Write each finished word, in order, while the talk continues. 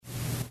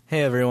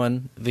Hey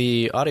everyone,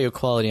 the audio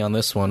quality on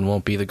this one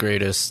won't be the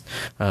greatest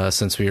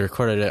since we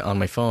recorded it on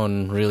my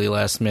phone really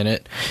last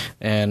minute,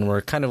 and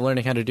we're kind of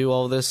learning how to do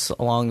all of this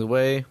along the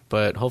way,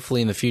 but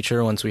hopefully in the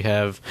future, once we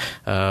have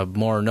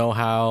more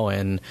know-how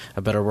and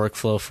a better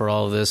workflow for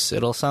all of this,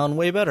 it'll sound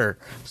way better.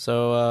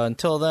 So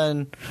until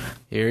then,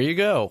 here you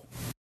go.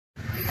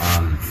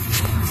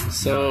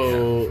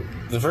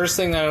 The first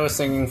thing that I was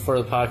thinking for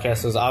the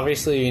podcast was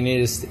obviously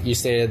you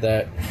stated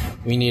that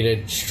we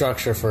needed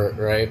structure for it,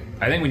 right?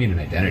 I think we need an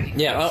identity.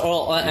 Yeah,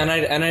 well, an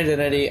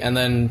identity and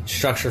then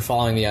structure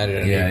following the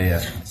identity.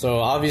 Yeah. So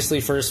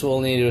obviously first we'll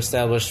need to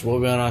establish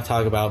what we want to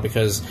talk about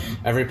because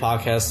every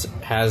podcast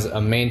has a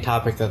main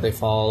topic that they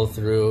follow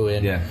through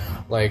in,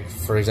 like,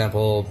 for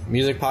example,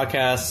 music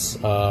podcasts,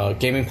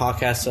 gaming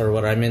podcasts are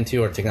what I'm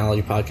into, or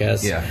technology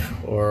podcasts,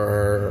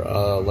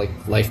 or like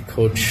life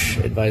coach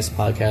advice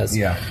podcasts.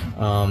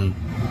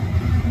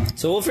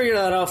 So we'll figure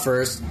that out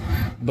first,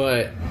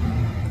 but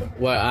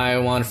what I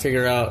want to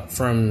figure out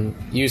from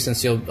you,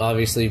 since you'll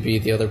obviously be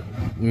the other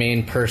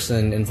main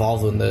person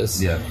involved in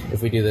this,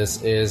 if we do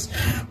this, is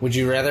would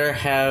you rather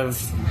have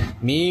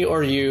me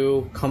or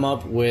you come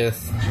up with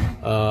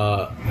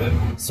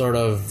sort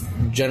of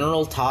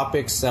general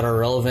topics that are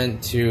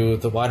relevant to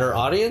the wider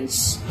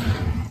audience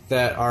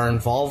that are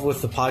involved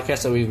with the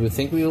podcast that we would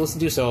think we would listen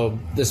to? So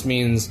this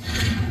means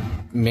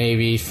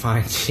maybe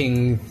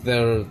finding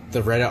the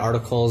Reddit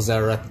articles that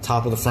are at the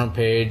top of the front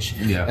page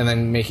and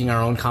then making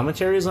our own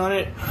commentaries on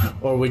it?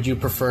 Or would you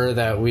prefer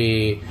that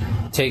we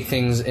take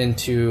things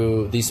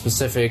into these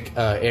specific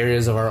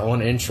areas of our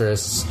own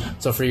interests?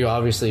 So for you,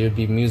 obviously, it would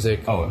be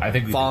music. I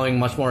think following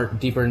much more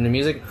deeper into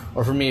music,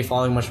 or for me,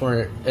 following much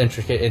more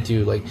intricate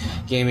into like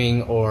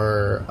gaming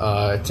or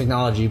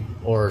technology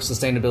or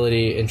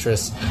sustainability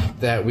interests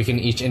that we can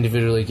each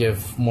individually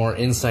give more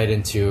insight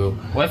into.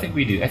 Well, I think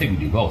we do. I think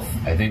we do both.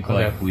 I think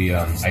it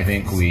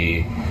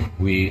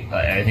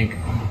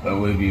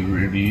would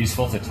be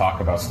useful to talk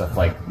about stuff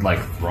like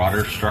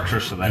broader structure,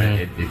 so that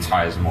it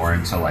ties more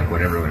into like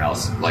what everyone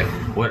else, like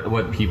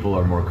what people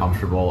are more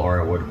comfortable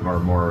or what are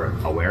more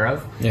aware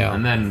of.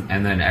 And then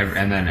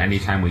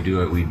anytime we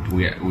do it, we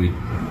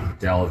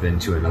delve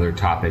into another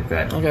topic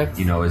that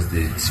is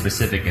the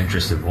specific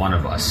interest of one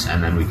of us,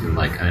 and then we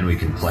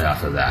can play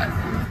off of that.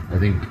 I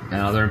think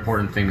another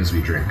important thing is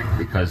we drink,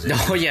 because it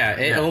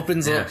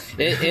opens up.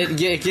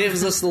 It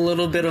gives us a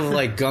little bit of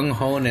like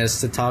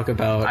gung-ho-ness to talk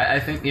about. I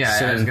think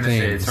I was going to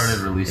say it sort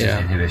of releases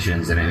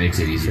inhibitions and it makes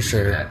it easier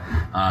to do that.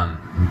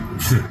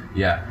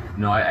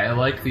 No, I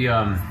like the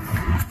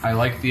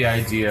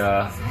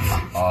idea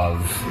of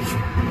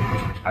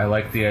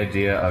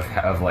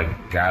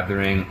like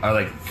gathering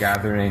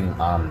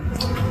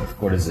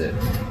what is it,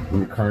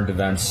 current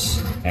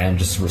events and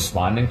just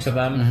responding to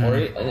them.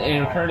 Or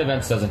current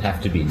events doesn't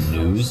have to be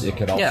news. It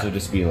could also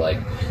just be like,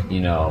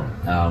 we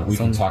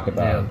can talk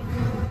about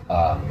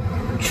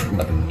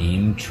like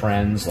meme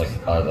trends, like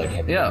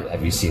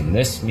have you seen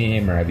this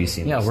meme, or have you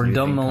seen this we're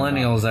dumb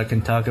millennials that can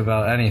talk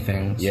about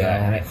anything.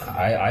 And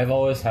I've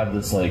always had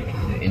this like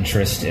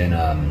interest in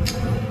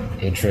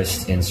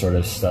sort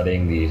of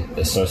studying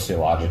the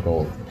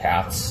sociological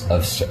paths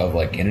of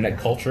like internet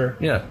culture.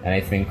 And I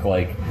think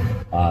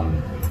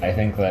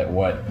that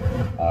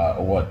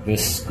what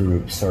this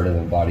group sort of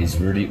embodies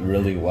really,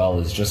 really well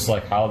is just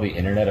like how the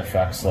internet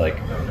affects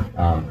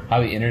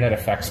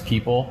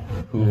people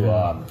who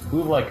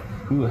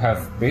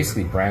have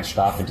basically branched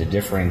off into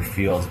differing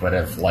fields, but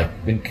have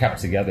like been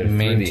kept together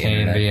through the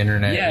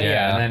internet.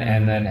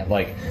 And then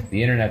like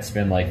the internet's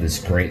been like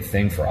this great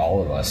thing for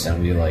all of us,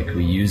 and we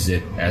use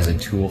it as a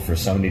tool for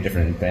so many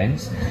different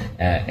things,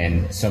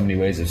 and so many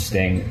ways of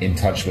staying in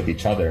touch with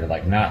each other.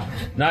 Like not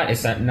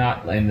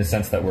in the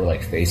sense that we're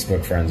like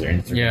Facebook friends or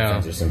Instagram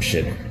friends or some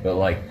shit, but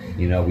like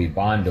we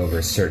bond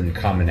over certain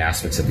common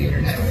aspects of the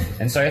internet.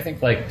 And so I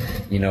think like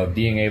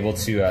being able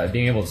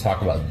to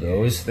talk about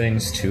those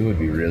things too would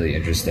be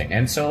really interesting.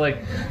 And so like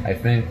I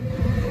think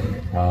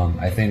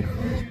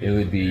it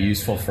would be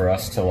useful for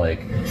us to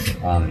like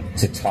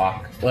to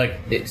talk like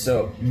it,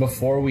 so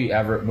before we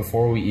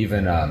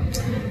even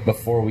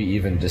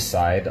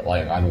decide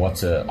like on what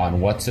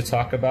to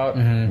talk about,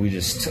 we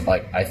just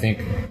like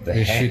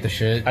shoot the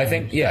shit. I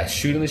think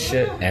shooting the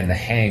shit and the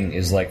hang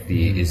is like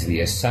the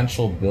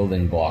essential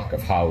building block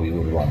of how we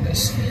would run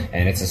this.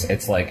 And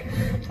it's like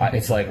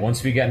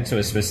once we get into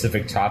a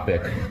specific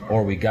topic,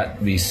 or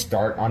we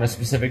start on a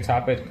specific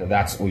topic,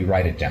 that's we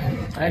write it down.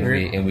 I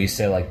agree. And we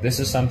say like, this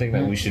is something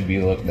that we should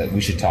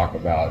talk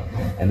about,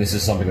 and this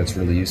is something that's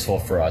really useful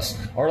for us.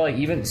 Or like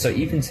even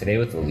today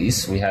with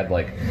Elise, we had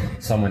like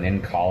someone in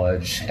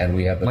college, and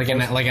we had the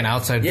an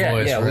outside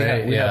voice.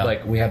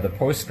 We had the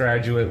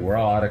postgraduate. We're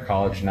all out of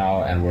college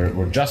now, and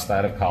we're just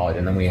out of college,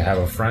 and then we have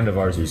a friend of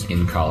ours who's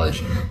in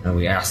college, and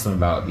we asked them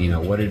about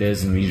what it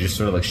is, and we just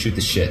sort of like shoot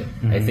the shit.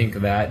 I think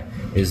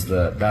that's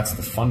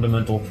the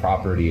fundamental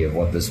property of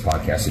what this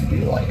podcast would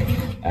be like,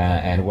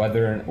 and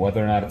whether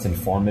or not it's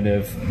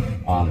informative,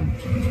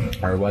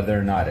 or whether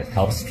or not it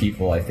helps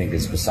people, I think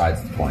is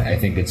besides the point. I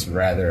think it's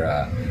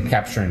rather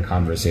capturing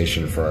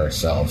conversation for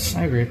ourselves.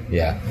 I agree.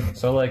 Yeah.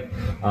 So like,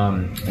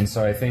 and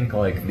so I think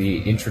like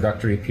the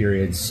introductory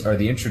periods or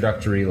the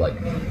introductory like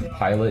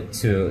pilot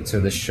to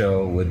the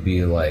show would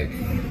be like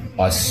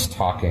us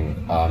talking,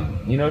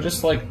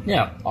 just like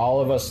all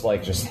of us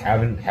like just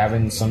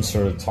having some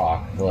sort of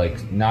talk,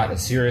 like not a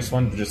serious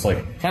one, but just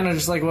like kind of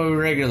just like what we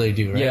regularly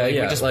do, right?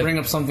 We just like, bring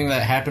up something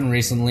that happened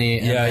recently,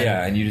 and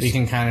and we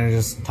can kind of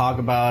just talk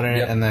about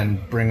it, and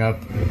then bring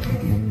up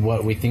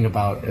what we think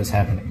about is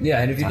happening.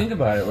 Yeah, and if you think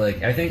about it,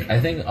 like I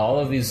think all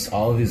of these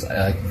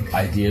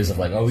ideas of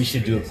like, oh, we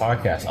should do a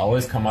podcast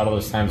always come out of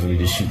those times when we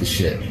just shoot the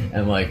shit,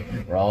 and like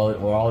we're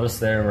all just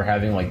there, we're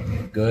having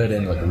like good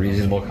and like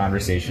reasonable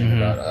conversation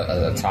about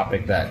a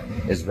topic that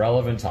is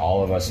relevant to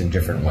all of us in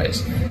different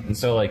ways. And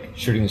so like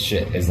shooting the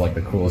shit is like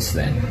the coolest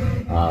thing.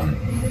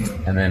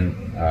 And then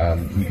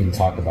we can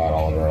talk about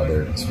all of our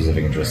other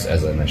specific interests,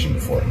 as I mentioned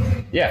before.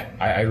 Yeah,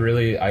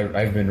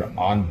 I've been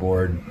on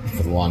board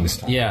for the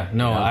longest time. Yeah,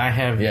 no, I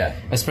have. Yeah,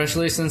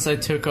 especially since I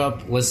took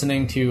up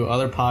listening to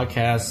other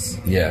podcasts.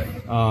 Yeah.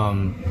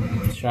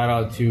 Shout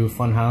out to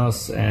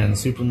Funhouse and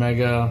Super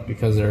Mega,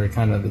 because they're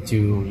kind of the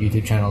two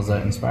YouTube channels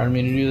that inspired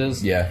me to do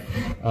this. Yeah.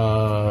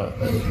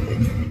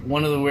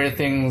 One of the weird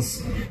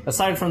things,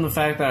 aside from the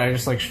fact that I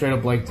just like straight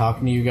up like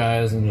talking to you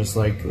guys and just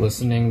like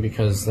listening,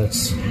 because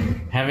that's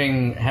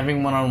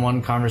having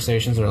one-on-one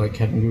conversations or like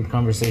having group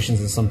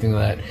conversations is something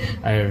that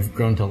I've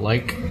grown to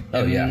like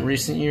in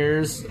recent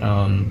years,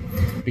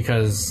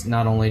 because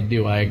not only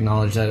do I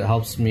acknowledge that it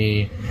helps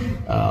me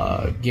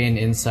gain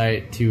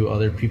insight to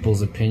other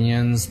people's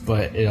opinions,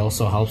 but it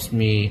also helps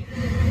me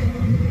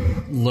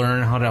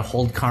learn how to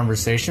hold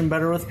conversation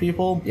better with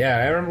people. Yeah,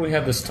 I remember we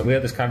had this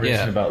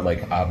conversation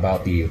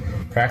about the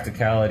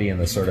practicality and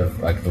the sort of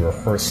like the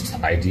rehearsed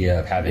idea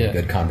of having a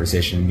good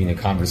conversation. Being a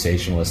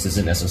conversationalist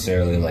isn't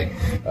necessarily like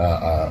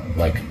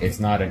it's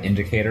not an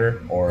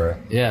indicator or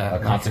a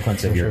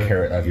consequence of your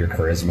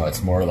charisma.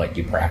 It's more like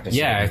you practice.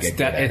 Yeah,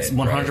 it's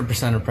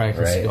 100% a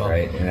practice skill.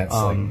 Right,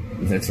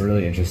 and that's a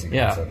really interesting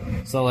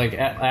concept. So like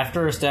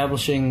after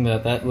establishing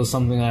that was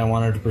something that I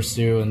wanted to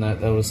pursue and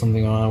that was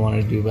something I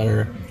wanted to do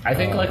better. I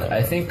think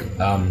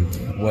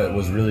what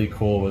was really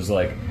cool was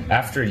like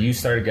after you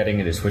started getting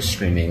into Twitch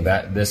streaming,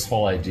 that this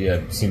whole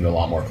idea seemed a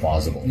lot more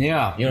plausible.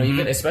 Yeah,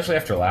 even especially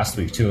after last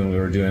week too, when we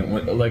were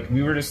doing like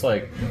we were just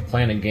like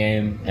playing a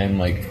game and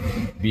like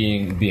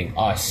being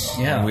us.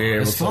 Yeah, it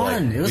was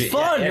fun. It was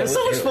fun. It was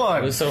so much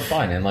fun. It was so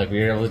fun, and like we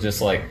were able to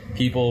just like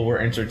people were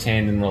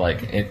entertained and were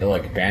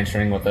like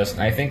bantering with us,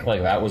 and I think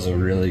like that was a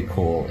really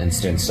cool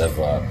instance of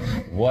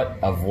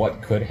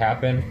what could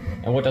happen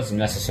and what doesn't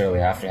necessarily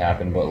have to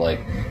happen, but like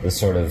the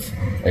sort of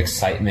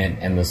excitement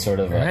and the sort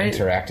of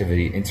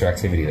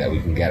interactivity that we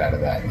can get out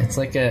of that.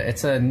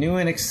 It's a new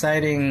and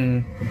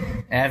exciting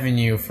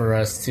avenue for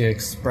us to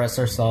express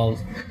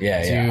ourselves.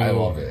 I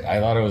love it. I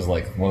thought it was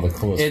like one of the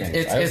coolest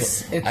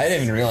things. I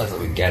didn't even realize that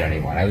we'd get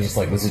anyone. I was just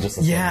like, this is just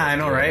I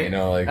know, right?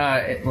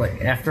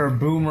 Like after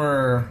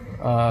Boomer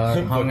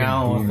hung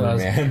out with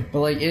us, man. But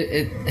like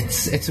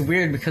it's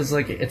weird because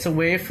like it's a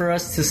way for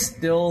us to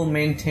still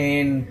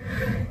maintain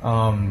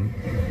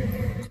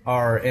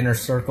our inner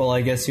circle,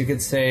 I guess you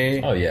could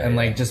say. And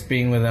like just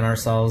being within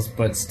ourselves,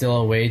 but still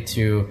a way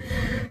to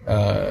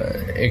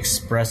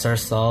express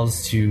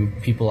ourselves to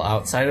people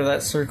outside of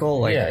that circle,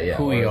 like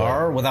who we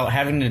are, without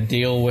having to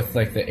deal with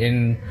like the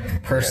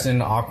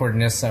in-person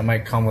awkwardness that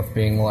might come with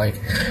being like,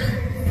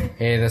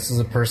 hey, this is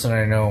a person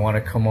I know, I want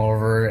to come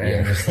over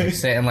and just like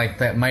say, and like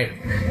that might,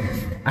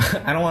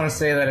 I don't want to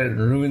say that it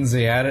ruins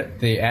the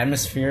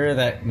atmosphere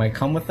that might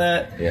come with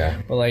that.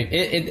 Yeah. But like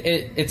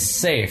it's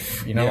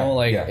safe, you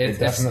know.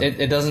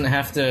 It doesn't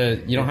have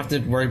to. You don't have to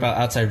worry about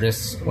outside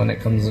risks when it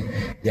comes.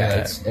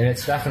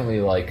 It's definitely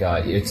like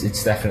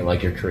it's definitely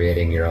like you're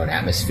creating your own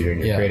atmosphere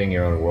and you're creating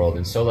your own world,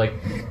 and so like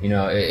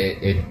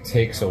it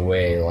takes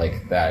away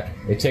like that.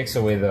 It takes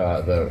away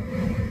the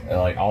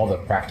like all the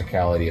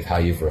practicality of how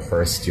you've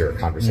rehearsed your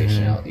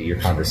conversationality, your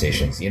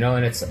conversations,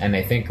 and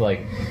I think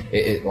like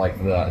it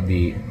like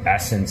the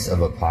essence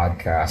of a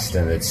podcast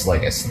and it's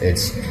like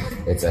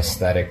its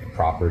aesthetic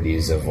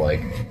properties of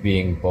like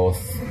being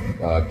both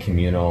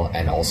communal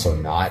and also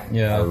not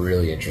are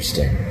really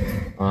interesting,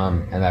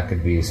 and that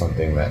could be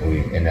something that we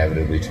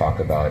inevitably talk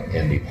about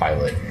in the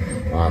pilot.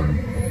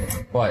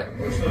 But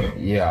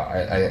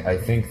I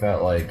think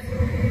that like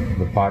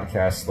the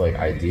podcast like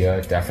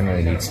idea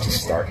definitely needs to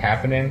start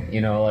happening.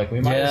 Like we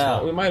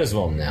might as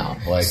well now.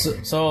 Like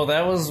so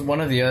that was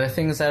one of the other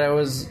things that I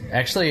was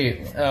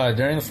actually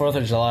during the 4th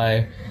of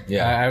July.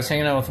 I was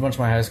hanging out with a bunch of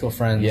my high school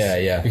friends.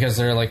 Because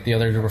they're like the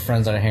other group of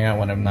friends that I hang out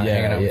when I'm not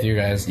hanging out with you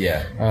guys.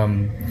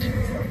 I'm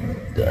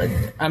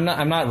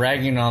not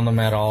ragging on them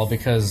at all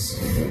because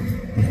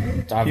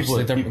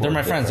obviously they're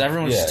my friends.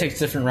 Everyone just takes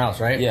different routes,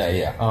 right?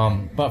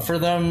 But for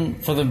them,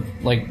 for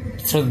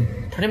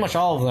pretty much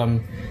all of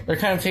them, they're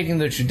kind of taking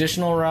the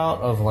traditional route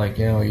of like,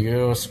 you know, you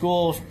go to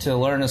school to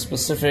learn a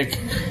specific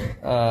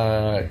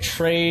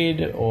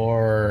trade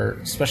or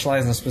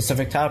specialize in a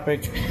specific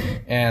topic,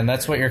 and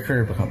that's what your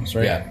career becomes,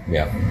 right?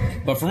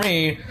 Yeah. But for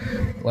me,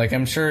 like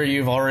I'm sure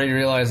you've already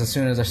realized as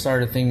soon as I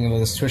started thinking that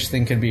this Twitch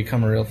thing could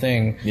become a real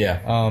thing. Yeah.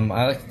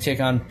 I like to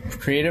take on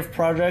creative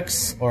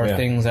projects or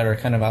things that are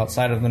kind of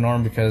outside of the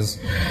norm because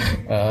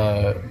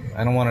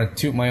I don't want to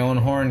toot my own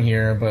horn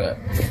here, but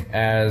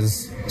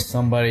as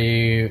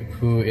somebody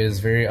who is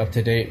very up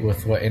to date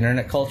with what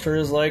internet culture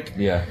is like,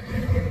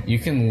 you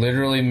can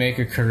literally make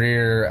a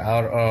career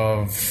out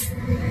of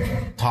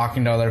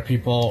talking to other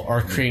people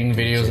or creating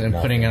videos and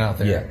putting it out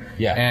there.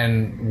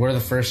 And we're the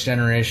first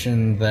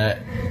generation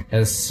that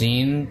has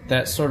seen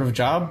that sort of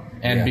job.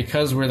 And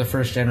because we're the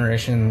first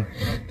generation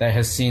that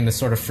has seen the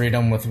sort of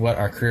freedom with what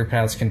our career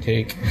paths can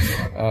take,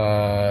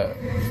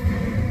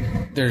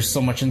 there's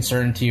so much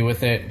uncertainty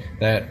with it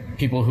that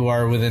people who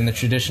are within the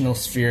traditional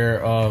sphere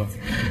of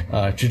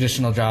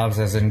traditional jobs,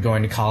 as in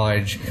going to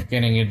college,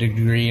 getting a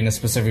degree in a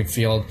specific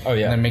field,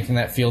 and then making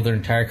that field their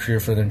entire career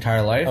for their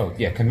entire life.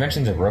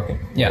 Conventions are broken.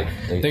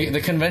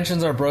 The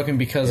conventions are broken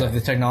because of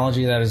the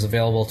technology that is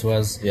available to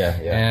us.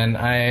 And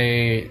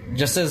I,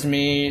 just as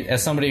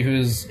somebody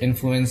who's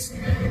influenced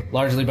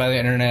largely by the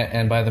internet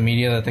and by the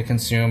media that they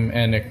consume,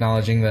 and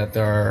acknowledging that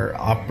there are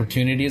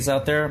opportunities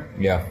out there,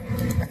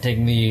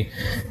 taking the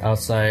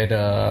outside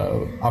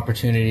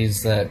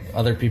opportunities that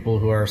other people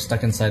who are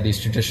stuck inside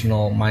these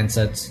traditional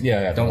mindsets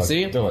don't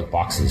see. They're like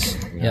boxes.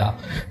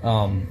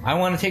 I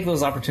want to take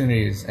those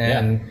opportunities,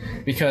 and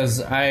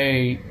because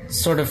I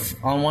sort of,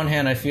 on one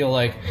hand, I feel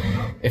like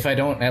if I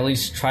don't at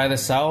least try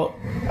this out,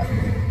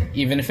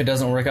 even if it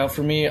doesn't work out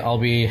for me, I'll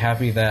be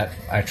happy that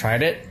I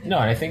tried it. No,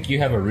 and I think you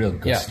have a real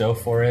gusto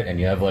for it, and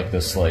you have like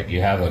this, like you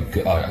have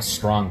a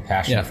strong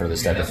passion for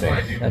this type of thing.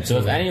 And so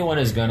if anyone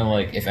is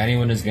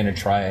gonna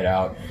try it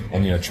out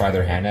and try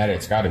their hand at it,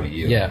 it's got to be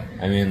you.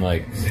 I mean,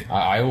 like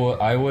I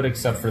would,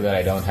 except for that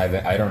I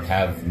don't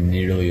have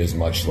nearly as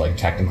much like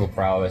technical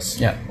prowess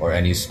or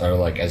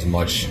like as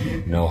much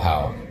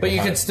know-how. But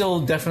you could still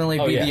definitely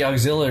be the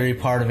auxiliary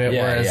part of it,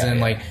 whereas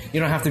like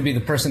you don't have to be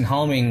the person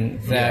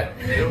helming that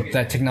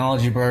technology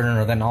burden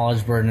or that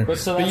knowledge burden,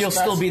 but you'll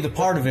still be the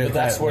part of it.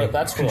 That's where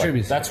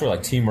contributes. That's where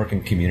like teamwork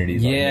and community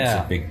makes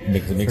a big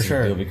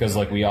deal, because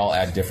like we all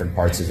add different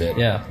parts of it.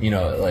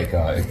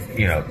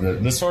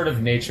 The sort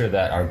of nature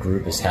that our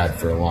group has had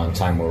for a long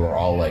time, where we're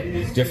all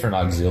like different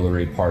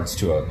auxiliary parts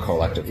to a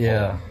collective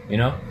whole.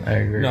 I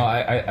agree. No,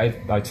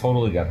 I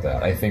totally get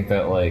that. I think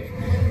that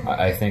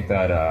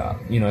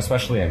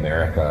especially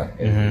America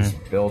is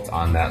built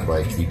on that.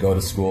 Like you go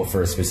to school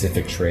for a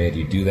specific trade,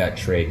 you do that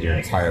trade your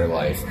entire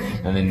life,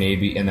 and then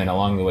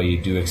along the way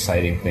you do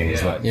exciting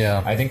things. But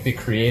I think the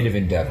creative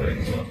endeavor,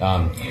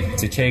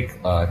 to take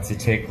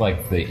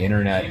like the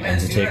internet and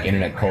to take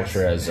internet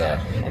culture as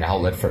an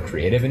outlet for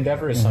creative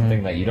endeavor is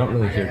something that you don't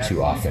really hear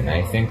too often.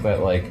 And I think that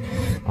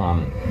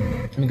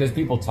because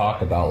people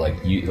talk about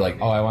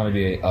I want to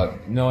be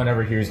no one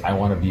ever hears I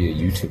want to be a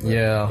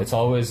YouTuber. It's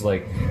always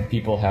like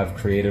people have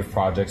creative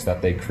projects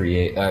that they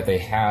create, they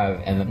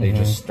have, and then they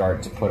just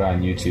start to put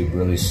on YouTube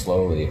really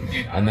slowly,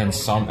 and then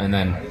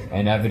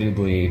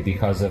inevitably,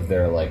 because of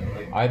their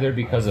either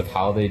because of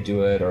how they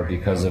do it or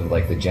because of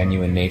the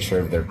genuine nature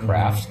of their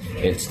craft,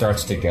 it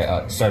starts to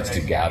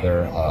gather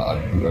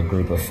a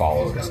group of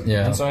followers.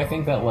 And so I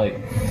think that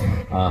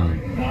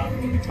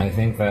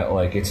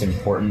it's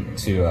important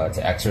to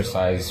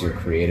exercise your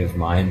creative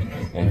mind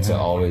and to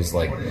always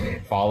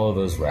follow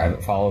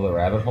the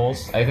rabbit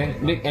holes. I think,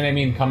 and I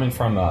mean, coming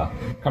from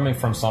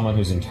someone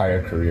whose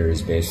entire career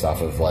is based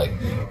off of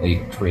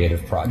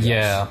creative projects.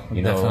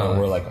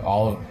 We're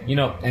all of,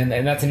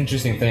 and that's an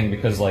interesting thing,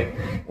 because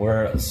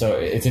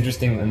it's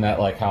interesting in that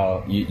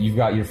how you've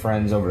got your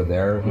friends over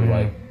there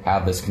who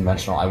have this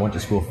conventional, I went to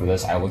school for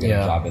this, I will get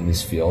a job in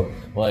this field.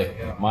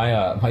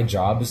 My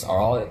jobs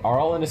are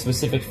all in a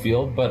specific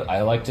field, but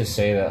I like to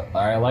say that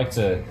I like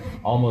to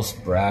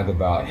almost brag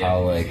about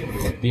how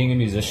being a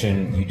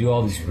musician, you do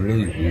all these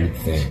really weird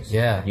things.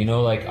 I've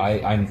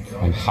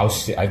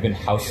been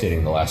house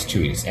sitting the last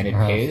 2 weeks, and it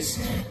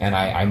pays, and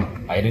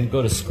I didn't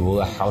go to school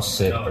to house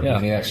sit or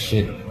any of that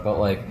shit, but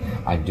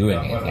I'm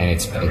doing it, and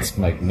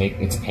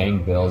it's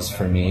paying bills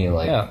for me,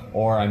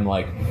 or I'm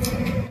I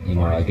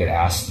get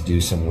asked to do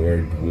some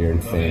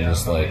weird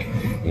things,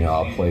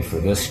 I'll play for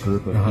this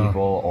group of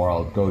people, or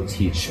I'll go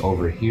teach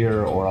over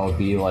here, or I'll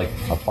be a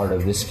part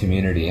of this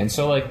community. And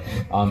so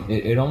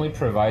it only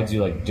provides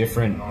you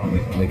different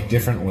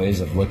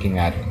ways of looking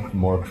at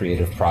more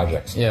creative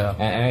projects.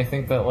 And I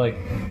think that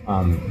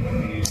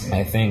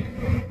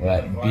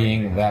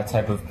being that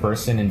type of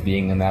person and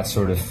being in that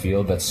sort of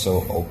field that's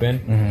so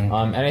open,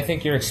 and I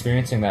think you're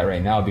experiencing that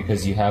right now,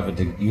 because you have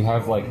an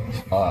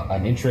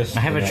interest. I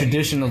have a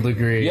traditional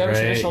degree. You have a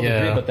traditional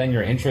degree, but then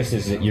your interests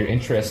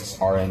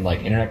are in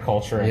internet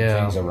culture and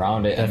things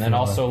around it, and then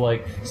also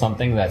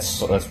something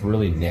that's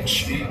really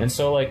niche. And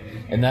so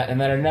and that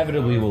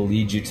inevitably will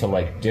lead you to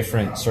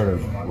different sort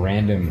of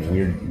random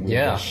weird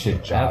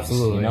shit jobs.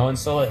 Absolutely. know. And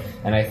so,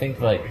 and I think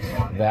like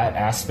that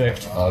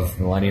aspect of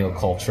millennial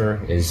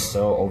culture is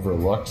so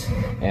overlooked,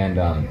 and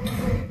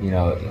you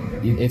know,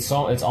 it's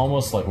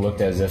almost like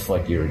looked as if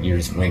like you're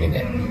just winging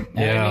it. And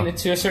yeah. I mean,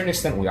 to a certain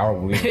extent, we are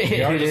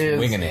just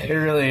winging it. It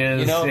really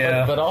is. You know,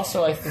 yeah. but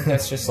also I think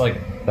that's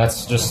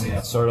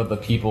just sort of the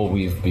people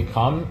we've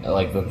become,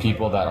 like the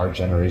people that our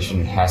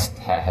generation has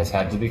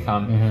had to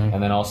become, mm-hmm.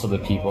 and then also the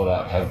people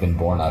that have been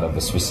born out of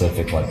a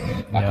specific like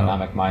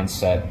economic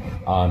mindset,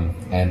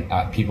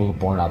 and people who are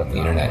born out of the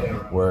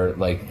internet, where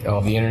like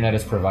the internet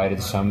has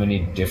provided so many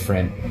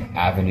different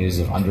avenues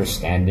of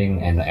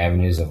understanding and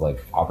avenues of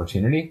like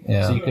opportunity.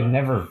 Yeah. So you could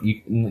never,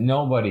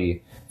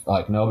 nobody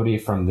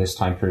from this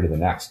time period to the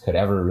next could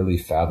ever really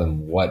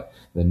fathom what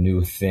the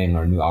new thing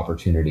or new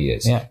opportunity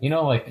is. Yeah. You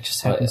know, like it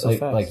just happens so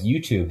fast. Like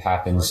YouTube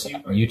happens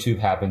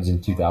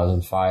in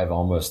 2005,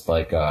 almost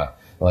like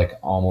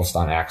almost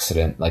on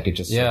accident. Like it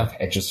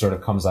just sort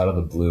of comes out of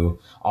the blue.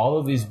 All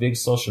of these big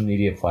social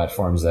media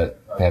platforms that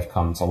have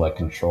come to like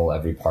control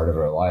every part of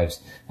our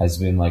lives has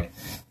been like,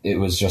 it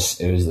was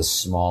this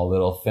small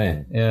little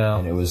thing. Yeah.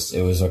 And it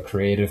was a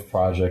creative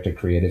project, a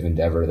creative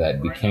endeavor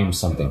that became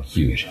something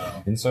huge.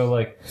 And so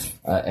like,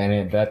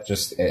 that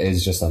just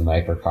is just a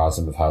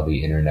microcosm of how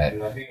the internet,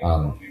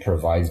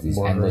 provides these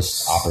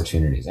endless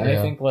opportunities. And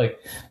I think like,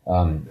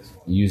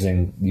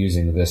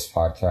 using this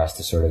podcast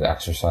to sort of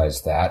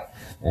exercise that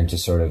and to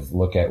sort of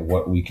look at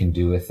what we can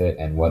do with it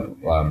and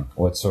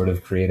what sort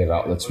of creative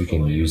outlets we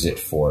can use it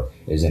for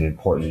is an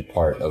important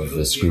part of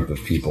this group of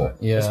people.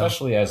 Yeah.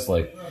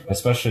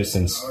 Especially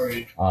since,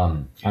 I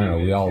don't know,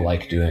 we all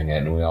like doing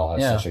it and we all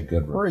have such a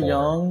good rapport. We're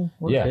young.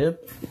 We're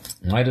hip.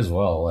 Might as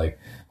well, like,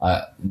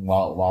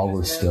 while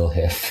we're still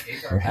hip.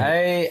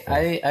 Right?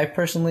 I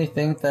personally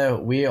think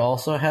that we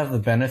also have the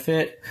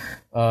benefit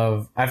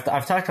of, I've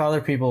talked to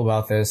other people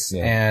about this,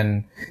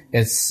 and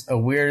it's a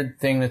weird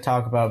thing to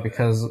talk about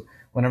because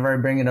whenever I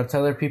bring it up to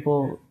other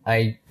people,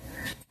 I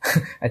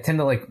tend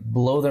to like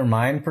blow their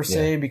mind per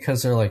se,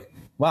 because they're like,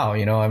 wow,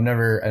 you know, I've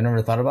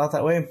never thought about it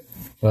that way.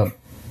 But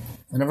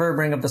whenever I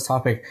bring up this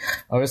topic,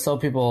 I always tell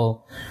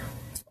people,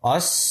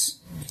 us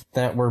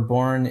that were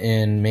born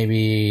in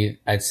maybe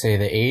I'd say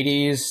the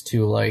 80s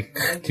to like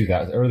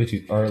 2000,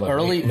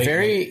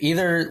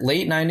 either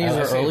late 90s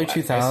or early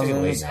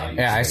 2000s.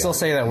 I still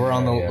say that we're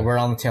on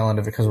the tail end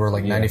of it because we're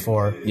like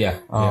 94.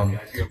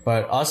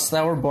 But us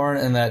that were born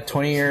in that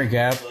 20-year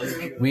gap,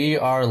 we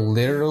are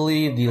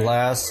literally the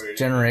last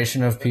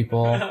generation of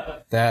people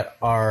that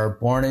are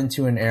born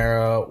into an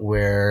era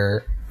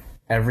where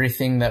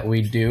everything that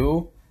we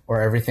do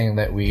or everything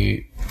that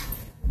we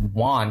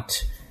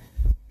want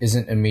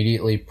isn't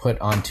immediately put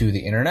onto the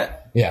internet.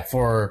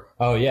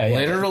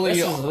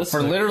 Literally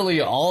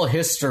all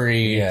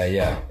history.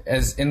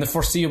 As in the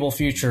foreseeable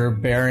future,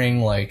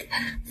 bearing like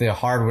the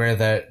hardware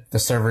that the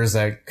servers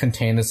that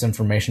contain this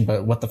information.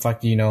 But what the fuck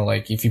do you know?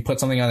 Like if you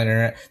put something on the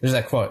internet, there's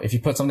that quote: if you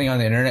put something on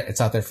the internet,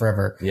 it's out there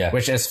forever.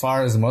 Which, as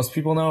far as most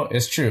people know,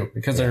 is true,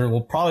 because there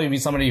will probably be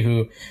somebody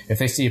who, if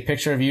they see a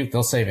picture of you,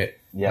 they'll save it.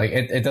 Like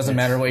it doesn't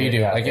matter what you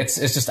do. Like it's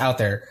just out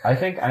there. I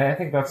think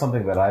that's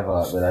something that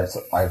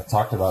I've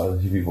talked about with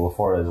a few people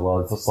before as well.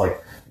 It's just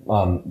like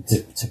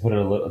to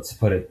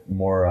put it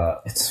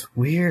more it's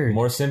weird.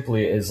 More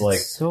simply is like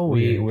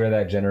we're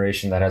that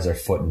generation that has our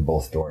foot in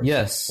both doors.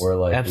 Yes, we're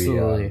like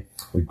absolutely.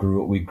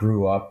 We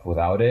grew up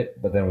without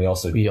it, but then we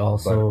also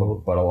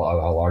but a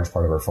large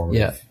part of our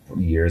formative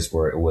years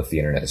were with the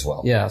internet as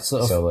well. Yeah.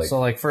 So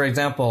like for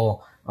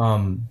example,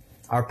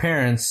 our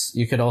parents,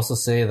 you could also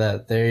say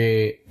that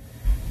they.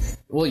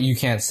 Well, you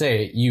can't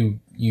say you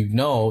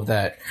know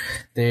that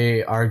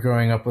they are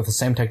growing up with the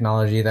same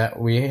technology that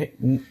we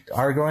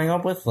are growing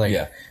up with.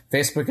 Like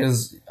Facebook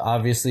is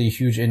obviously a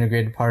huge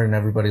integrated part in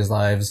everybody's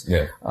lives.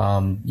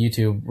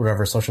 YouTube,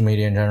 whatever, social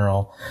media in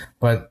general.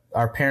 But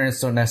our parents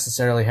don't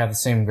necessarily have the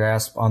same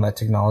grasp on that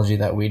technology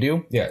that we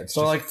do.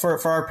 So like for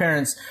our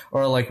parents,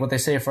 or like what they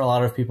say for a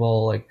lot of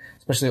people, like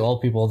especially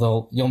old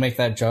people, you'll make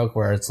that joke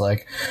where it's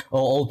like, oh,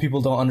 old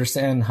people don't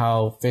understand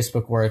how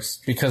Facebook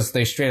works, because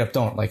they straight up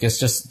don't. Like it's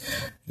just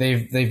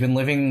they've been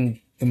living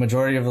the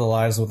majority of their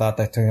lives without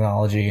that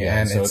technology,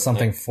 and so it's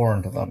something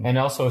foreign to them. And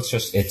also it's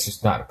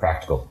just not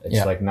practical.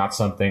 It's like not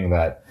something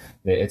that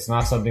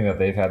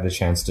they've had the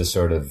chance to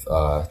sort of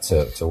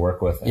to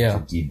work with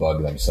and to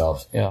debug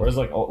themselves. Whereas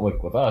like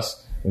with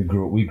us, we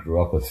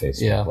grew up with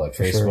Facebook. Like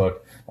Facebook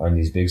and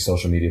these big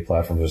social media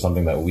platforms are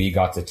something that we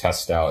got to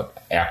test out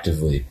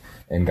actively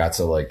and got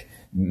to like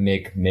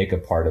make a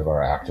part of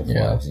our active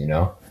lives, you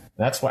know?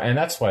 That's why you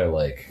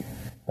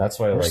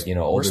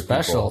know, older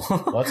special.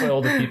 People, that's why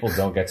older people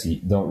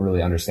don't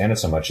really understand it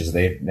so much, is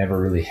they've never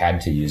really had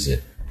to use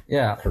it.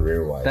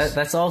 Career wise.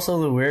 That's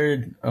also the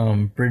weird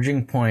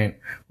bridging point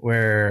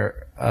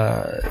where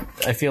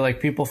I feel like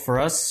people, for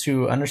us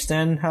who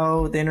understand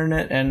how the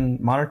internet and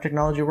modern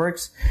technology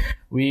works,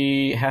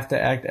 we have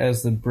to act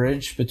as the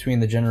bridge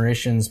between the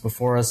generations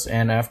before us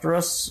and after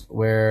us,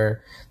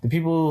 where the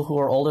people who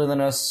are older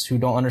than us, who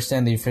don't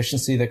understand the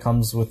efficiency that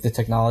comes with the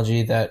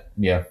technology that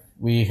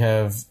we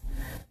have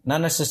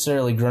not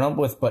necessarily grown up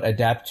with, but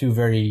adapt to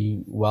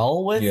very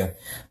well with,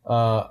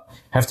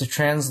 have to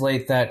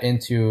translate that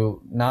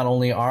into not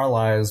only our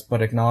lives,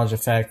 but acknowledge the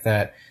fact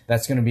that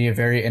that's going to be a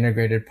very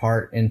integrated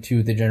part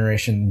into the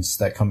generations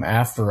that come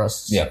after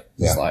us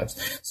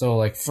lives. So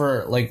like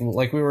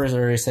like we were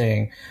already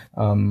saying,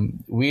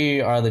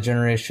 we are the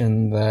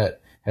generation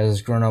that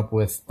has grown up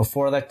with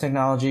before that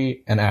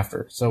technology and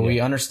after. So we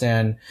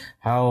understand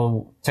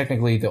how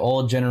technically the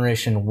old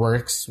generation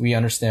works. We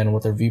understand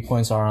what their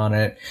viewpoints are on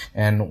it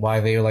and why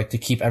they like to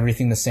keep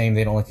everything the same.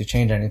 They don't like to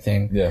change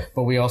anything. Yeah.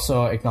 But we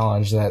also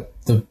acknowledge that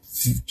the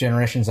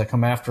generations that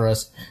come after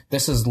us,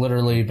 this has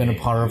literally been a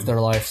part of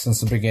their life since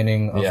the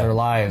beginning of their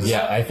lives.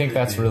 Yeah, I think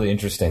that's really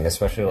interesting,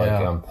 especially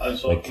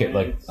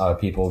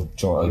people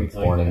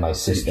born in my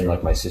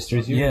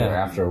sister's youth or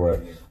after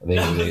where they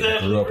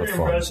grew up with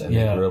phones and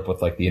they grew up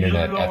with like the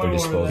internet at their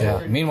disposal.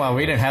 Yeah. Meanwhile,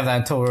 we didn't have that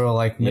until we were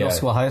like middle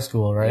school, high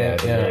school, right? At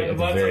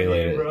the very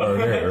latest, or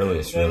very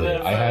earliest, really.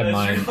 I had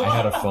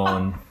a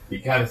phone. You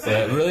kind of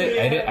say really.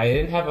 I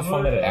didn't have a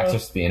phone that had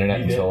access to the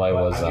internet until I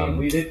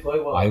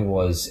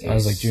was a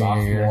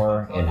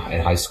sophomore in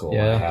high school.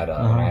 I had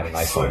an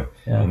iPhone,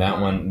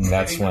 and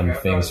that's when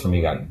things for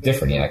me got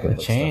different. I could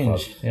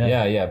change.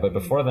 But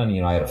before then,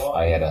 I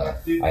had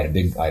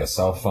a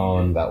cell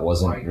phone that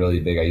wasn't really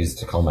big. I used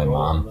it to call my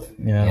mom,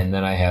 and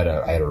then I had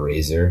a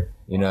Razor.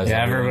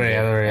 Everybody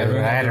had a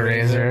Razor. I had a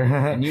Razor.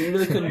 And you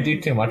really couldn't do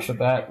too much with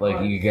that.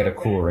 Like, you could get a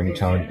cool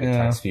ringtone, you could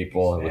text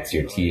people with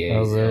your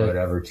TAs or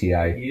whatever,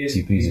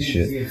 TP piece of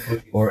shit.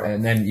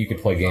 And then you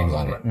could play games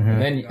on it.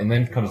 Mm-hmm. And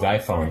then comes the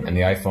iPhone, and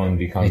the iPhone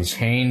becomes... It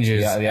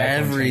changes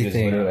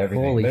everything.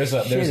 Holy there's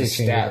a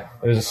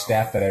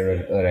stat that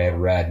I had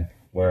read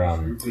where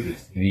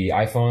the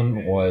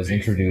iPhone was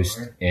introduced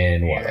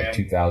in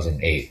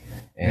 2008.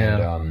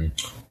 And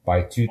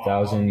by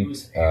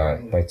 2000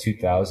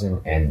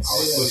 and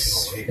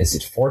is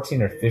it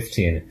 14 or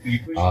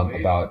 15?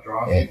 About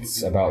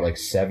like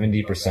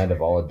 70%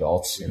 of all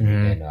adults in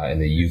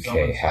the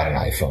UK had an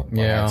iPhone.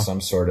 Had some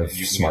sort of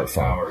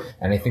smartphone,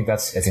 and I think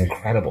it's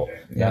incredible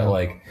that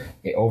like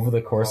over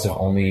the course of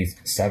only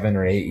 7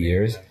 or 8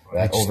 years,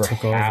 that over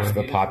half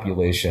the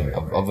population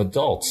of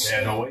adults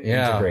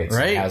integrates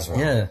and has one.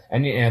 Yeah.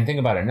 And think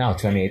about it now,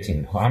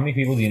 2018. How many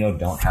people do you know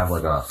don't have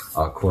like a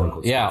quote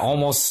unquote? Yeah,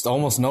 almost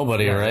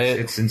nobody, right?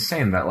 It's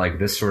insane that like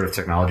this sort of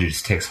technology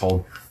just takes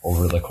hold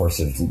over the course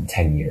of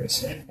 10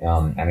 years.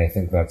 And I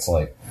think that's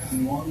like,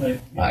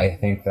 I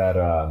think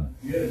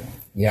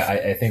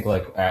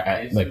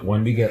like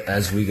when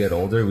as we get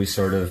older, we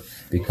sort of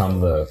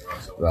become the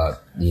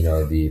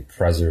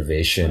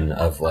preservation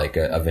of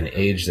of an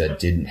age that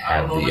didn't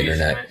have the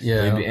internet.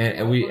 Yeah.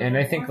 And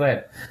I think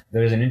that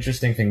there's an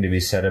interesting thing to be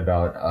said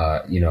about,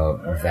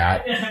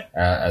 that,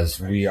 as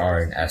we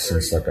are in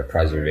essence like a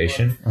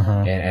preservation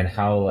and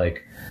how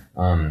like,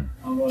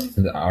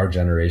 our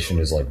generation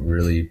is like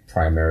really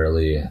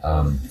primarily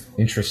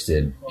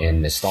interested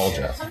in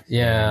nostalgia,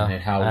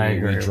 and how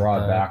we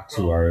draw back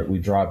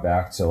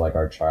to like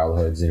our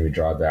childhoods, and we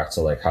draw back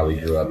to like how we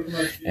grew up,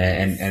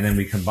 and then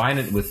we combine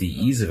it with the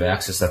ease of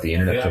access that the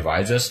internet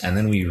provides us, and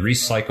then we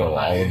recycle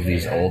all of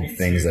these old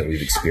things that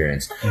we've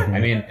experienced. I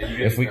mean,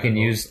 if we can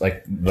use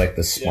like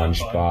the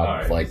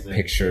SpongeBob like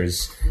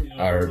pictures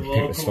or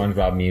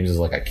SpongeBob memes as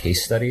like a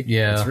case study,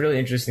 it's really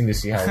interesting to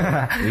see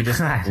how we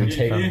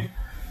take.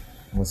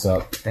 What's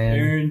up,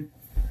 Dan?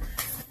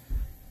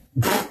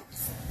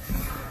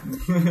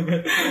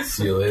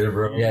 See you later,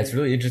 bro. Yeah, it's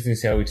really interesting to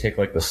see how we take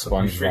like the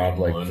SpongeBob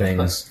like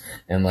things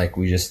and like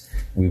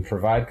we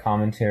provide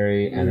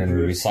commentary and then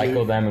we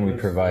recycle them and we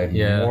provide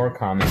more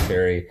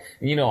commentary.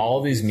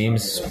 All these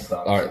memes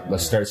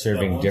start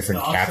serving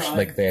different captions.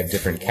 Like they have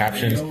different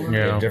captions, they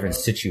have different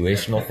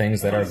situational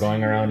things that are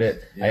going around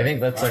it. I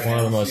think that's like one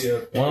of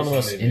the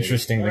most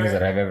interesting things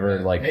that I've ever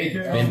like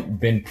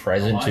been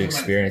present to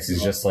experience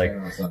is just like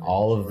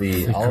all of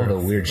the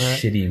weird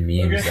shitty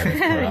memes that have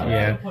come out.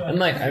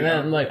 And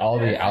then all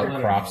the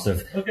outcrops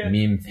of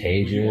meme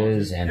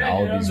pages and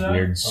all of these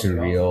weird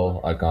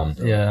surreal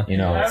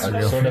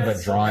sort of a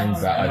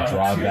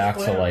drawback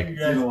to like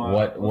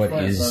what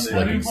is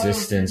like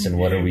existence and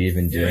what are we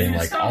even doing.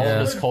 Like all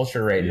of this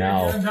culture right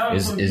now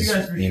is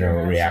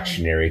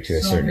reactionary to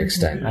a certain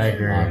extent. I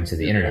agree. To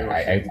the internet.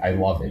 I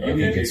love it. I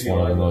think it's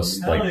one of the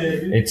most like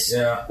it's.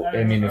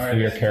 I mean, if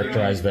we are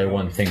characterized by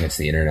one thing, it's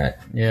the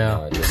internet.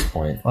 Yeah. At this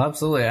point. Well,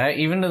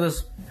 absolutely. Even to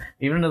this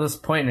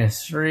point in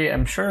history,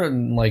 I'm sure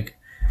like.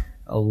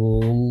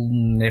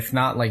 If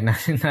not like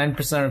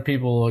 99% of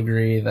people will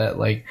agree that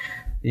like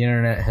the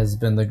internet has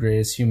been the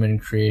greatest human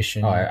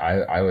creation. Oh,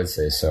 I would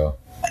say so.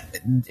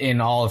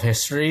 In all of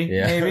history,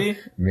 maybe.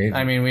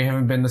 I mean, we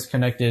haven't been this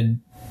connected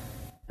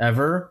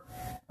ever.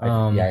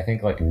 I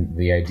think like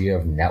the idea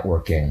of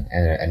networking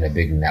and a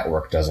big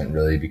network doesn't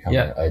really become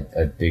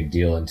a big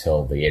deal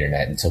until the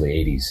internet, until the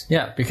 80s.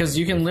 Yeah, because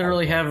you can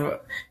literally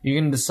you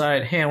can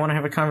decide, hey, I want to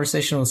have a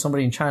conversation with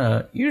somebody in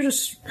China. You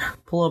just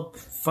pull up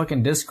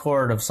fucking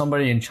Discord of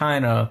somebody in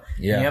China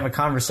and you have a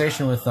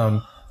conversation with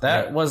them.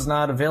 That was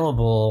not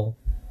available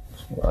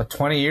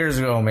 20 years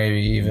ago, maybe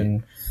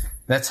even.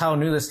 That's how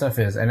new this stuff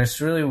is, and it's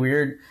really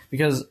weird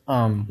because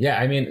yeah,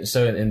 I mean,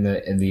 so in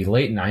the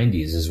late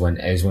 90s is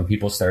when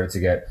people started to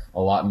get a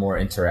lot more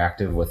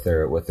interactive with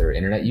their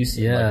internet use.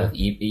 Yeah, like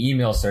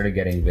email started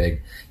getting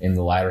big in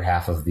the latter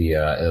half of the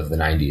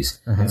 90s,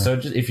 and so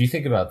just, if you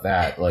think about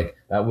that, like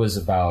that was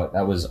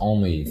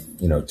only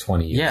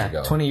 20 years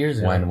ago. 20 years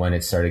ago when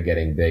it started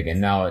getting big, and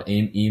now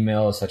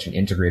email is such an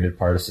integrated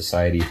part of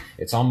society.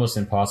 It's almost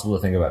impossible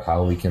to think about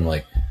how we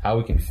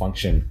can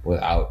function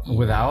without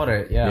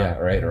it. Yeah,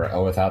 right,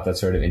 or without that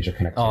sort of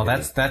interconnectivity. Oh,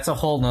 that's a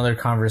whole nother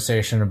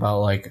conversation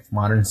about like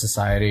modern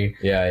society.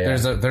 Yeah.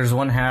 There's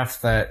one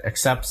half that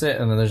accepts it,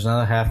 and then there's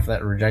another half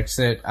that rejects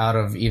it out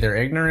of either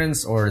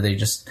ignorance or they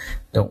just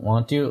don't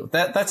want to.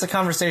 That's a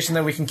conversation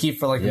that we can keep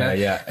for like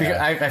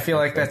I feel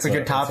like that's a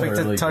good topic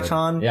to touch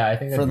on. Yeah, I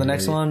think for the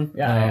next one.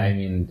 Yeah, I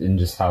mean, in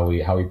just how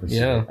we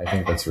pursue it, I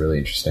think that's really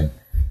interesting.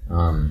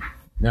 I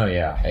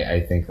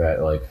think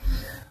that like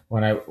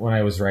when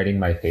I was writing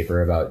my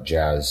paper about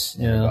jazz,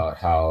 about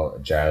how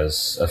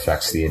jazz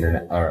affects the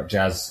internet, or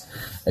jazz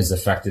is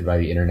affected by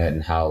the internet,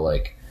 and how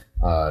like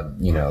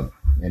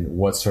and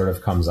what sort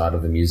of comes out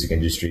of the music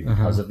industry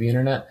because of the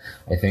internet.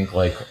 I think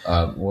like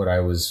what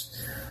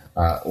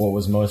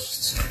was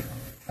most,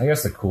 I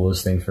guess, the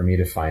coolest thing for me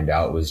to find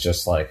out was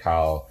just like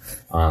how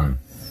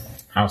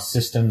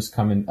systems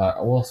come in.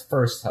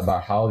 First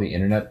about how the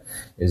internet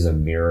is a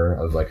mirror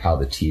of like how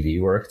the TV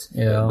worked.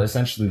 Yeah.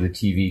 Essentially, the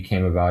TV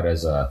came about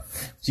as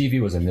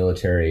TV was a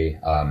military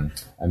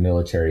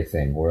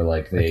thing where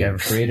like they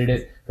created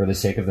it for the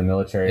sake of the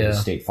military. The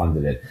state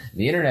funded it.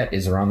 The internet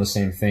is around the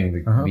same thing.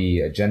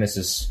 The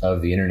genesis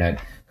of the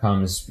internet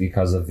comes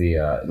because of the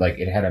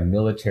it had a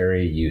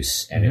military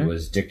use, and it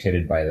was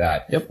dictated by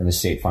that, and the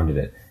state funded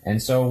it. And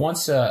so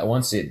once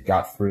it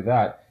got through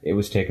that, it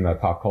was taken by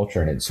pop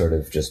culture, and it sort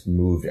of just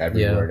moved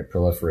everywhere, and it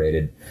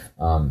proliferated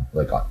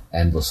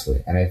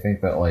endlessly. And I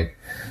think that like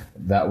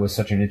that was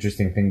such an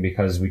interesting thing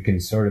because we can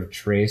sort of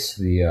trace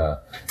the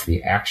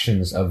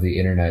actions of the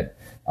internet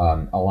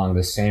along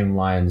the same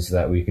lines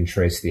that we can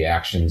trace the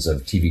actions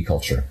of TV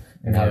culture,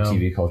 and how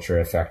TV culture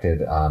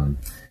affected.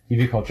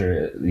 TV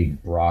culture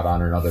brought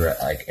on another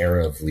like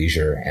era of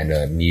leisure and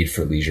a need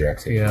for leisure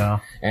activity. Yeah.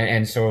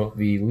 And so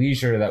the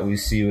leisure that we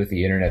see with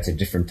the internet's a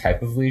different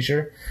type of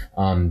leisure,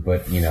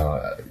 but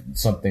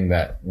something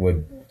that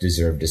would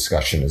deserve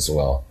discussion as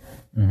well.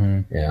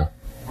 Mm-hmm. Yeah.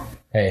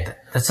 Hey,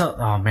 that's a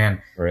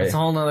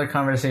whole nother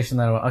conversation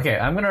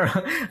I'm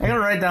gonna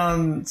write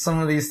down some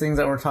of these things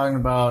that we're talking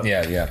about.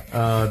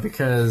 Yeah.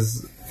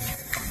 Because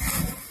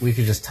we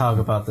could just talk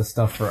about this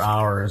stuff for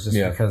hours,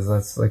 because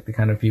that's like the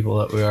kind of people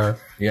that we are.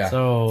 Yeah.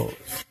 So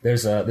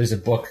there's a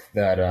book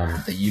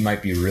that you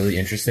might be really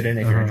interested in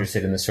if you're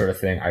interested in this sort of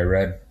thing. I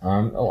read a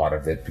lot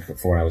of it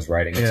before I was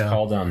writing. It's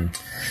called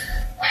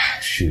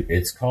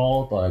it's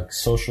called like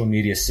Social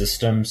Media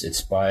Systems.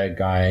 It's by a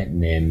guy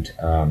named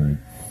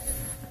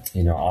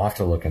I'll have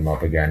to look him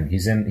up again.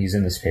 He's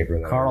in this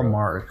paper. Karl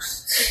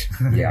Marx.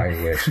 Yeah,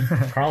 I wish.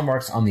 Karl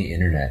Marx on the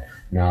internet.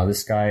 Now,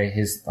 this guy,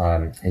 his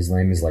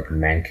name is like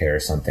Mankey or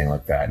something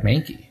like that.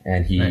 Mankey.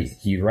 And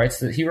he writes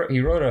he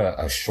wrote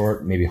a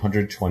short, maybe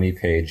 120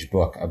 page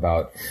book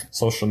about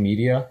social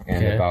media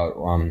and about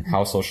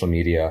how social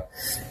media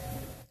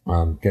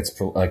is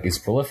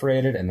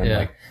proliferated, and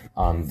then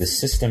the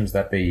systems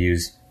that they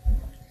use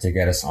to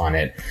get us on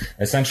it.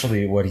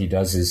 Essentially, what he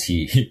does is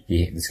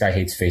this guy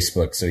hates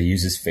Facebook, so he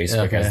uses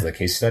Facebook as the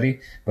case study.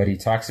 But he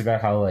talks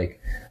about how a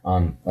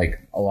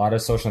lot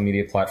of social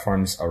media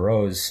platforms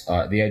arose.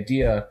 The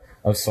idea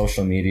of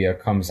social media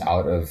comes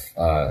out of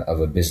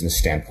a business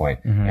standpoint,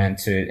 and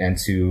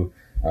to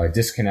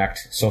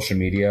disconnect social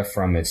media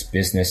from its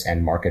business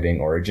and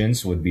marketing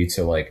origins would be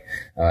to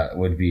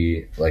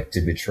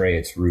betray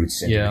its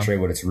roots and to betray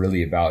what it's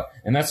really about.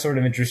 And that's sort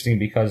of interesting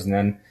because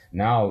then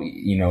now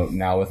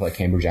with like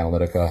Cambridge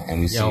Analytica,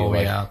 and we see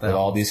with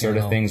all these sort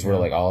of things where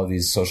like all of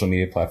these social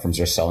media platforms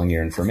are selling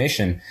your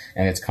information,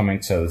 and it's coming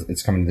to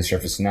the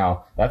surface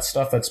now. That's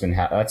stuff that's been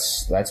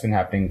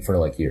happening for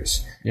like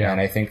years. Yeah.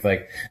 And I think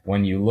like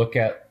when you look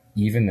at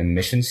even the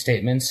mission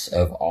statements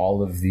of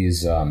all of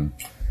these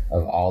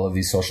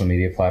social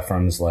media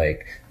platforms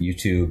like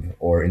YouTube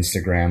or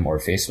Instagram or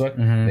Facebook,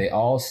 they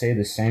all say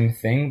the same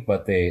thing,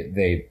 but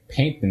they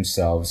paint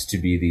themselves to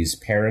be these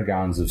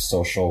paragons of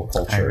social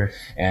culture.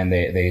 And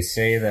they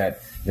say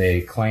that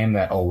they claim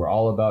that, we're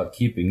all about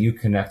keeping you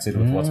connected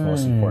with what's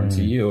most important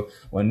to you,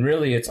 when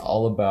really it's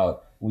all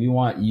about, we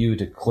want you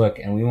to click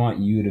and we want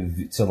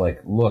you to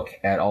like look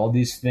at all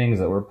these things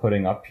that we're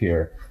putting up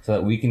here so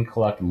that we can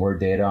collect more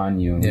data on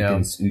you,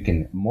 and we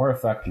can more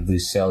effectively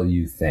sell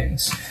you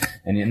things.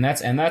 And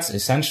that's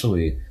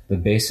essentially the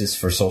basis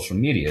for social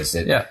media, is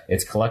that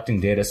it's collecting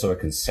data so it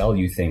can sell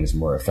you things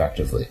more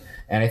effectively.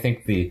 And I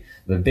think the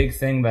big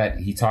thing that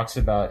he talks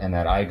about and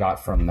that I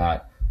got from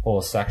that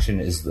whole section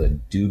is the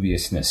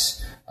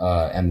dubiousness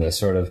and the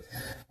sort of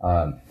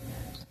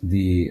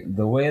the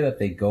way that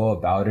they go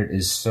about it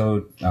is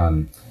so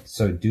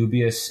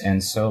dubious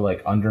and so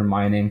like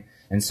undermining,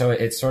 and so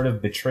it sort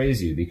of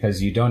betrays you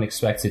because you don't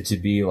expect it to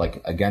be like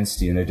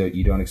against you, and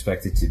you don't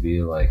expect it to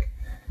be like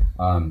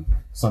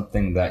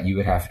something that you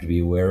would have to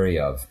be wary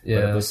of.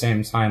 Yeah. But at the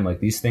same time, like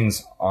these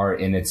things are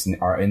in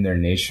their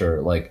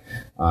nature, like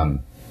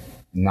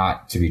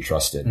not to be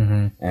trusted.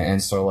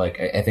 And so like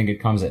I think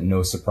it comes at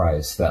no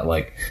surprise that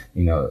like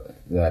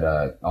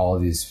that all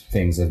of these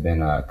things have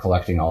been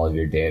collecting all of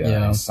your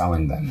data and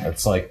selling them.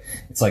 It's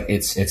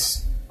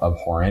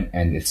abhorrent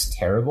and it's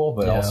terrible,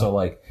 but also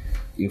like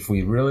if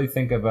we really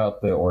think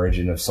about the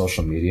origin of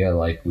social media,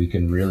 like we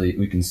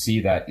can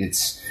see that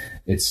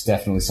it's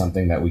definitely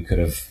something that we could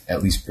have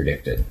at least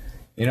predicted,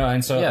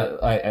 and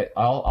so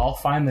I'll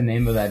find the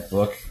name of that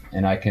book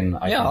and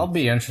I'll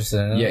be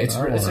interested. It's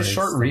a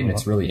short read and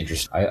it's really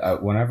interesting. I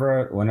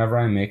whenever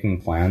I'm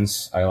making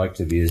plans, I like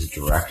to be as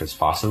direct as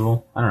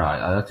possible. I don't know.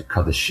 I like to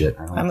cut the shit.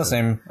 I'm the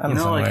same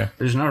way.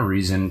 There's no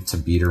reason to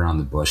beat around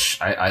the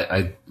bush.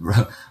 I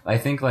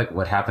think like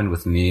what happened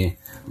with me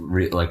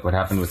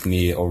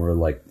over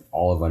like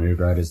all of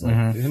undergrad is like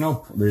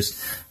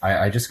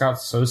I just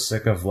got so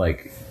sick of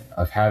like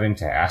of having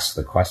to ask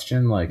the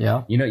question, like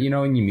when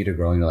you meet a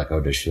girl and you're like, oh,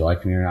 does she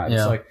like me or not?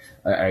 It's like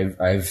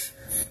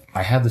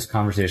I had this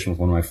conversation with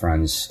one of my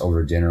friends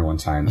over dinner one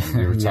time. And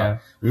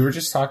we were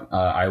just talking.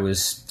 I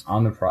was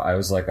on the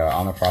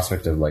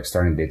prospect of like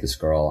starting to date this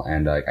girl,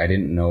 and I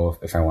didn't know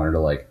if I wanted to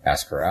like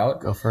ask her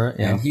out. Go for it.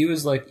 Yeah. And he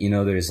was like,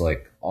 there's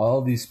like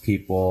all these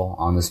people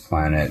on this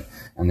planet,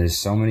 and there's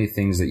so many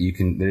things that you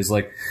can. There's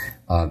like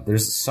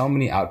there's so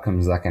many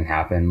outcomes that can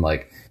happen.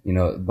 Like.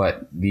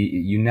 But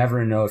you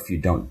never know if you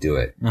don't do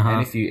it.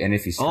 And if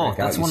you strike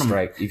out, you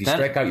strike. If you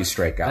strike out, you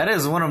strike out. That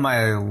is one of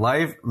my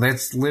life.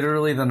 That's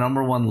literally the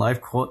number one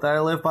life quote that I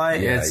live by.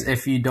 Yeah, it's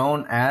if you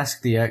don't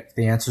ask, the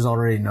answer's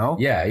already no.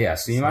 Yeah.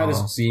 So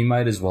you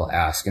might as well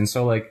ask. And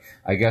so like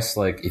I guess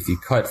like if you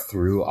cut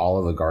through all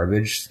of the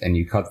garbage and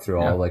you cut through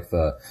all like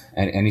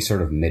any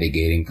sort of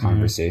mitigating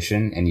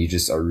conversation, and you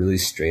just are really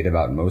straight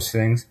about most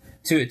things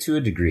to a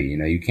degree.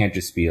 You can't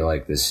just be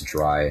like this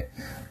dry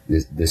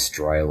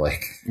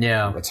like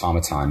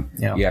automaton.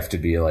 You have to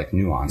be like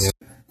nuanced.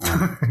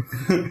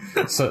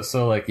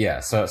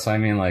 So I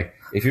mean like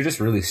if you're just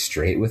really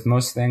straight with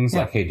most things,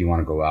 like hey, do you want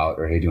to go out,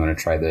 or hey, do you want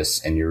to try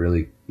this, and you're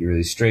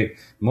really straight,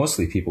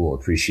 mostly people will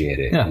appreciate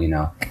it.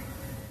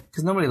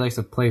 Because nobody likes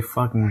to play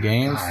fucking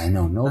games. I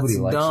know nobody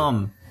likes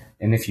dumb.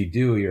 It. And if you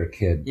do, you're a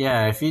kid.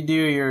 Yeah, if you do,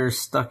 you're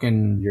stuck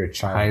in you're a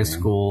child, high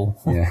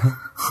school. Yeah.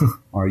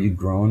 Are you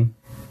grown?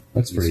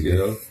 That's pretty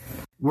good.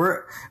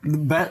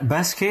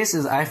 Best case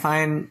is I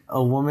find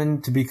a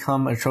woman to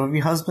become a trophy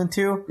husband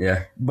to.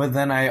 Yeah. But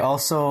then I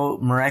also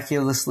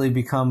miraculously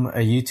become a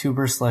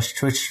YouTuber /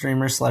 Twitch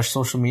streamer /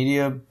 social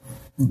media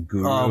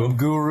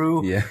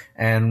guru. Yeah.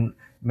 And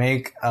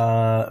make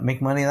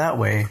money that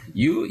way.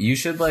 You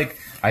should like.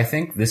 I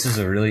think this is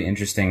a really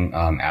interesting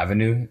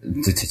avenue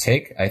to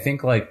take. I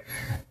think like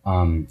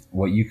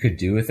what you could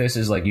do with this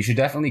is like you should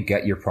definitely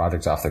get your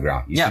projects off the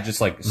ground. You should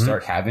just like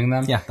start having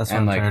them. Yeah, that's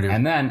what I'm trying to do.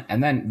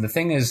 And then the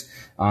thing is,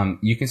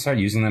 you can start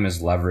using them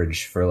as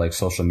leverage for like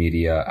social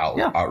media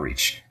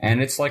outreach.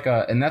 And it's like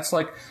and that's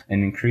like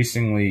an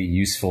increasingly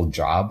useful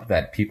job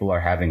that people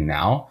are having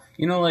now.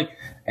 Like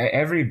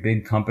every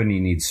big company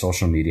needs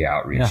social media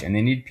outreach, and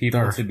they need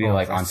people to be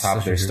like on top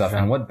of their stuff.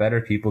 And what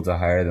better people to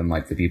hire than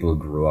like the people who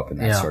grew up in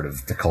that sort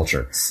of the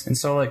culture. And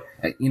so like,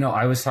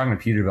 I was talking to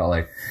Peter about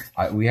like,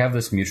 we have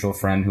this mutual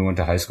friend who went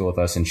to high school with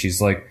us, and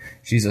she's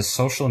a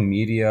social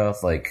media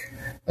like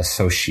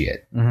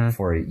associate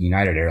for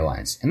United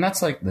Airlines. And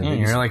that's like the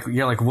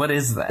you're like, what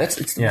is that?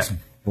 It's the most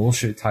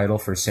bullshit title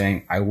for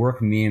saying I work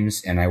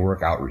memes and I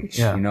work outreach.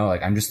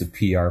 Like I'm just a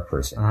PR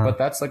person, but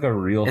that's like a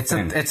real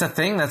thing. It's a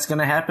thing that's going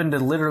to happen to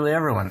literally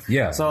everyone.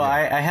 So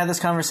I had this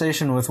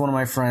conversation with one of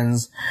my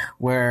friends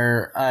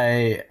where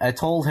I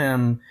told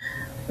him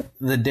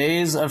the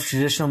days of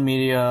traditional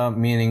media,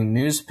 meaning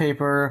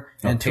newspaper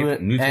and to a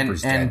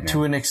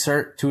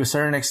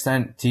certain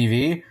extent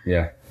TV.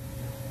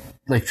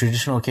 Like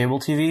traditional cable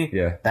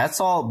TV,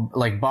 that's all,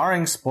 like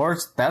barring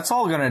sports, that's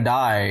all gonna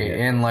die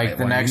in like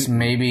the next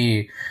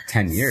maybe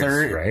 10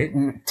 years, right?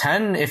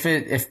 10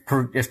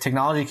 if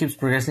technology keeps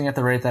progressing at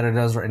the rate that it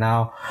does right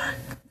now,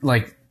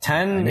 like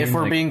 10 if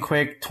we're being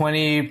quick,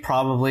 20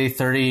 probably,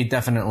 30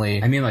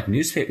 definitely. I mean like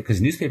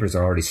because newspapers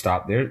are already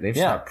stopped. They've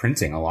stopped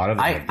printing. A lot of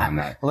them have done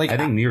that. I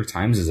think New York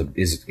Times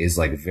is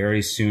like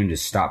very soon to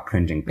stop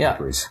printing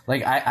papers.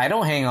 Like I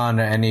don't hang on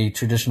to any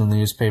traditional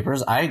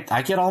newspapers.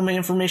 I get all my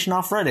information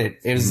off Reddit.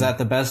 Is that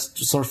the best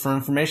source for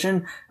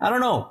information? I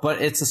don't know,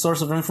 but it's a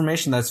source of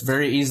information that's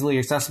very easily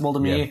accessible to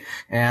me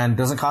and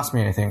doesn't cost me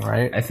anything,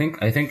 right? I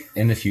think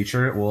in the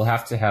future we'll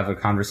have to have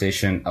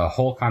a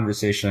whole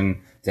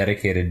conversation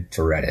dedicated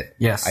to Reddit.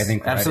 Yes, I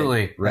think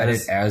absolutely.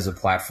 Reddit as a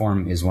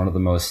platform is one of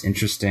the most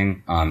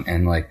interesting,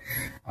 and like,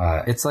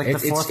 it's like the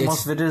fourth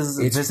most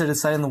visited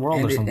site in the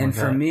world, or something. And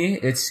for me,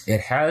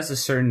 it has a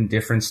certain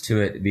difference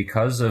to it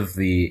because of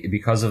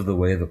the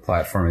way the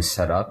platform is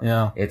set up.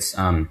 It's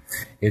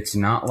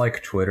not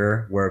like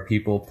Twitter where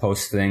people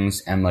post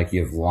things and like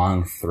you have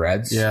long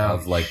threads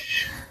of like.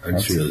 I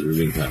just realized we're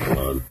being kind of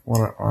loud.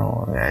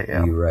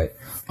 You're right.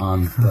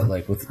 But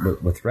like with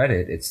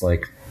Reddit, it's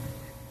like.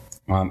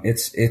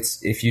 It's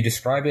if you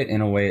describe it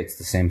in a way, it's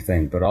the same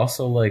thing, but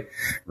also like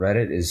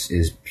Reddit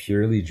is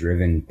purely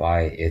driven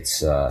by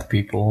its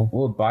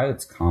people, by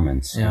its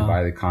comments and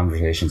by the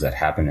conversations that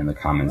happen in the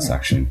comment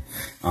section.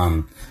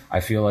 I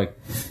feel like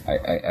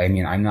I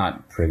mean I'm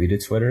not privy to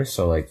Twitter,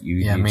 so like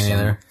me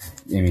neither.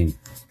 I mean,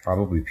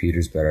 probably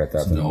Peter's better at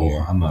that than me.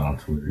 No, I'm not on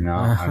Twitter. No,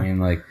 I mean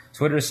like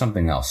Twitter is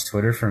something else.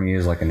 Twitter for me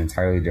is like an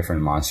entirely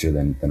different monster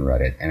than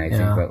Reddit, and I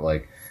think that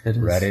like.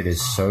 Reddit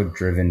is so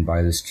driven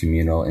by this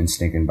communal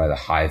instinct and by the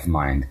hive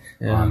mind.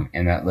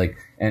 And that like,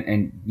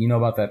 and you know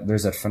about that,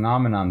 there's a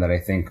phenomenon that I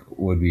think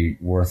would be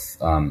worth,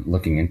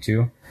 looking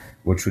into,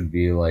 which would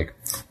be like,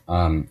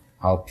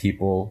 how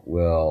people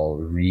will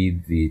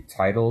read the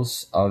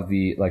titles of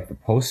the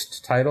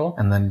post title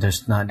and then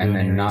just not do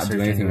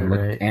anything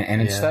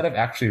and instead of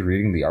actually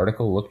reading the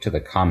article, look to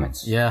the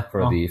comments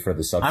for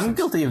the substance. I'm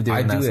guilty of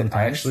doing that sometimes.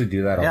 I actually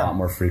do that a lot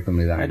more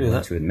frequently than I'm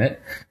willing to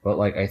admit, but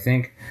like I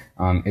think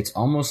it's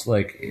almost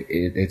like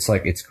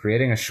it's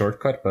creating a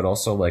shortcut, but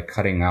also like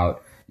cutting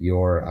out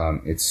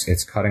your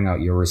it's cutting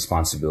out your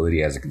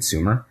responsibility as a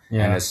consumer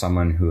and as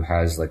someone who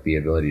has like the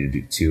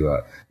ability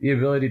to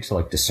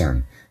like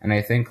discern. And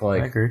I think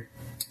like, I agree.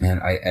 And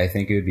I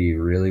think it would be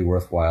really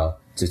worthwhile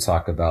to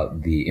talk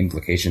about the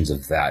implications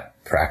of that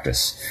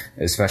practice,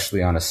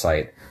 especially on a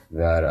site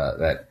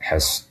that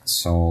has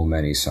so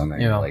many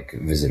like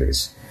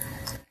visitors.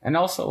 And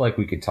also like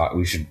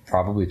we should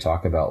probably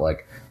talk about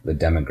like the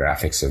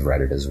demographics of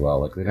Reddit as well.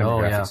 Like the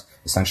demographics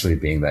essentially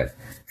being that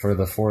for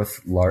the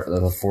fourth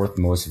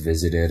most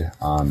visited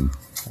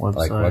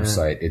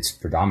website, it's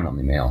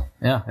predominantly male.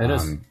 Yeah, it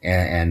is.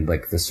 And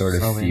like the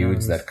sort of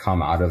feuds that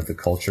come out of the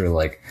culture,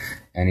 like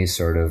any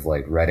sort of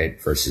like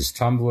Reddit versus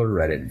Tumblr,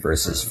 Reddit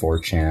versus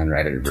 4chan,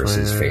 Reddit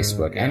versus Twitter,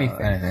 Facebook,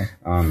 anything.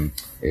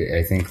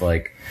 I think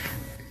like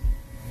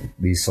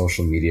these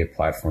social media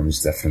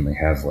platforms definitely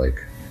have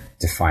like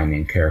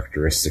defining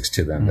characteristics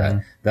to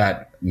them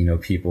that you know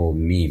people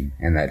meme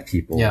and that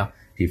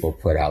people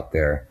put out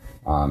there,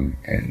 and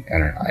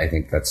I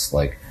think that's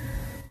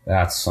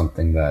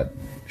something that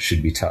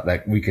should be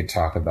that we could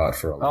talk about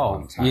for a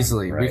long time.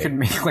 Easily, right? We could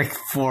make like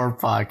 4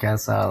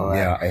 podcasts out of that.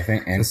 Yeah, I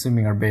think, and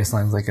assuming our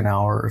baseline's like an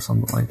hour or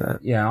something like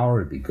that. Yeah, an hour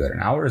would be good. An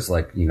hour is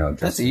like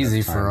that's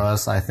easy for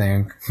us, I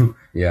think.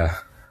 Yeah,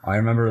 I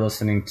remember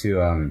listening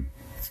to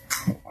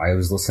I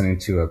was listening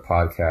to a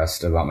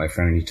podcast about my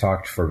friend, and he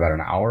talked for about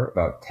an hour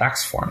about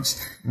tax forms.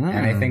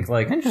 And I think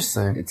like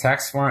interesting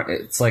tax form.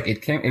 It's like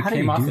it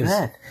came off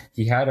as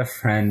he had a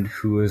friend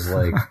who was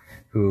like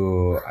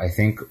who I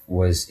think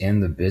was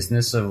in the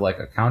business of like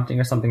accounting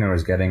or something, or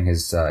was getting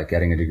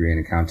a degree in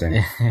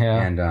accounting.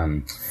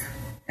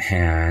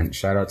 And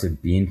shout out to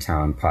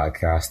Beantown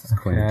podcast,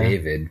 Quinn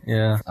David.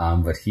 Yeah.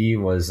 But he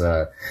was,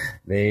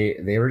 they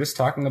were just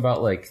talking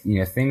about like,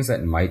 things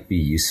that might be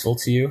useful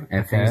to you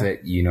and things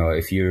that,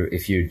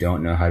 if you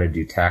don't know how to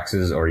do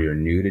taxes or you're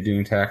new to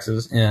doing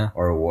taxes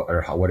or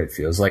what it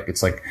feels like,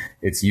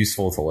 it's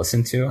useful to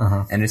listen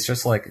to. And it's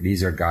just like,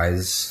 these are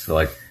guys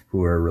like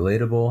who are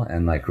relatable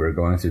and like who are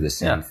going through the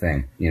same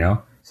thing,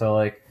 So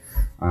like,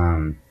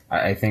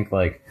 I think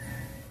like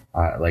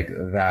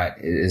that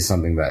is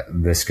something that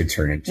this could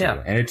turn into.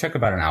 And it took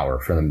about an hour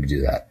for them to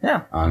do that.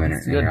 And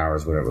an hour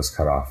is when it was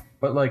cut off.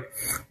 But like,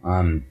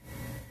 I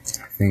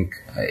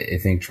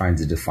think trying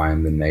to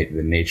define the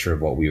nature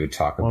of what we would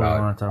talk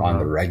about on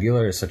the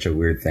regular is such a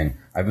weird thing.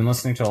 I've been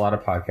listening to a lot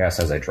of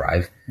podcasts as I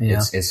drive.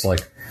 It's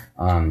like,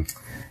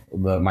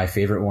 my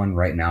favorite one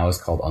right now is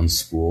called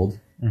Unspooled.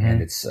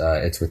 And it's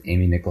with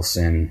Amy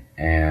Nicholson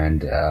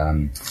and,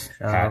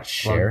 Pat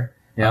Scher.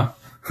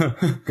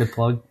 Good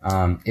plug.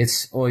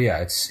 It's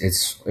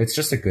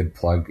just a good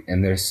plug,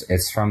 and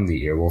it's from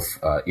the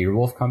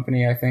Earwolf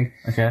company, I think.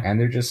 Okay. And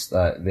they're just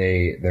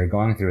they're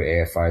going through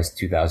AFI's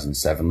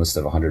 2007 list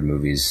of 100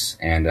 movies,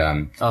 and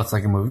it's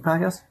like a movie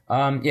podcast.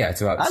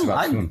 It's about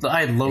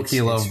I low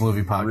key love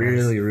movie podcasts.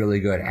 Really, really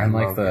good, and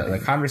like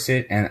the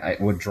conversation, and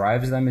what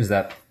drives them is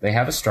that they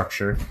have a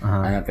structure,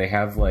 and that they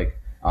have like.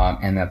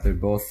 And that they're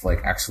both like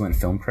excellent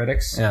film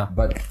critics.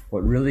 But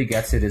what really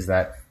gets it is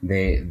that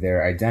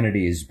their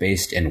identity is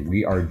based in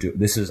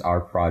this is our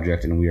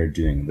project and we are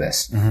doing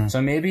this. So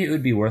maybe it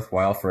would be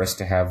worthwhile for us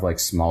to have like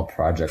small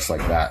projects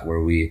like that where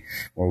we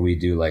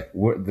do like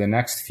the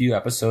next few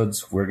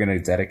episodes we're going to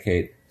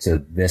dedicate to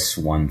this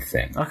one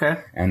thing. Okay.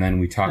 And then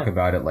we talk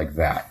about it like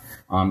that.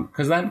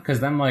 Cause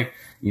then like,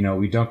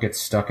 we don't get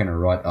stuck in a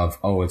rut of,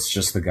 it's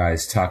just the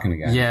guys talking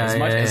again. As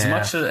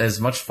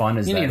much fun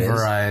as that is,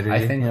 variety.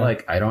 I think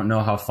like, I don't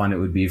know how fun it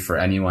would be for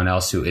anyone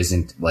else who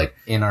isn't like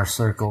in our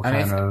circle and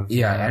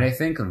I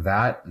think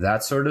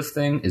that sort of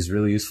thing is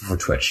really useful for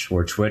Twitch,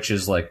 where Twitch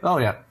is like,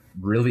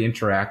 really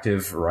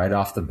interactive right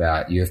off the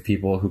bat. You have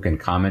people who can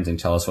comment and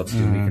tell us what to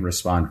do. We can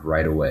respond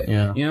right away.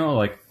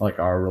 Like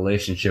our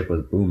relationship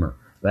with Boomer.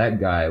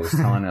 That guy was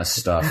telling us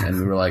stuff and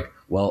we were like,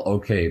 well,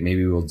 okay,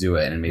 maybe we'll do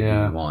it, and maybe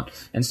we won't.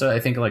 And so I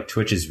think like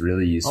Twitch is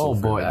really useful. Oh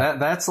boy,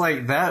 that's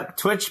like that.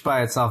 Twitch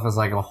by itself is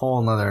like a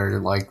whole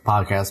nother like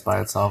podcast by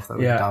itself that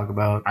we can talk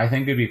about. I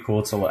think it'd be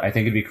cool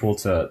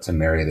to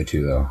marry the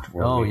two though.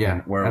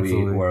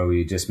 Where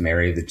we just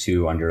marry the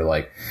two under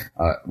like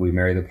we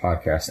marry the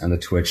podcast and the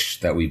Twitch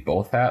that we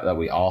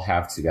all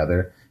have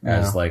together.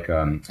 As like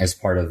as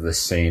part of the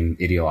same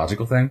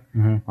ideological thing,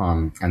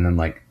 and then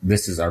like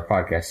this is our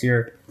podcast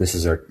here. This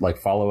is our like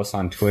follow us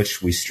on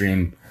Twitch. We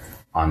stream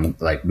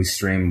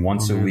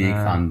once a week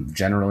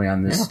generally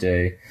on this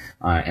day,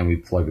 and we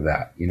plug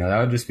that. That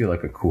would just be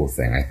like a cool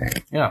thing. I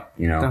think. Yeah.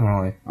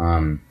 Definitely.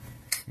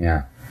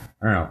 Yeah.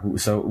 I don't know.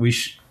 So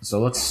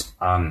let's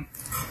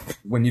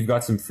when you've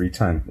got some free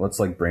time, let's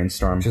like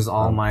brainstorm. Which is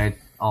all my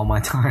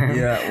time.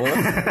 Yeah, well,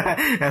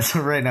 as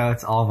of right now,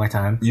 it's all my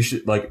time. You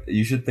should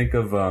think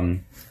of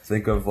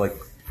like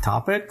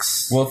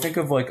topics. Well, think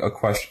of like a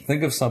question.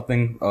 Think of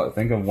something.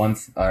 Think of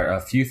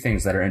a few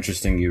things that are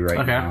interesting you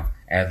right now,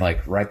 and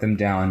like write them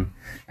down,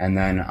 and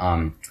then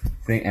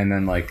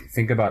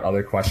think about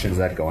other questions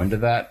that go into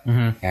that,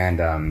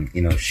 and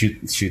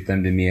shoot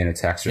them to me in a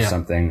text or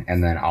something,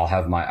 and then I'll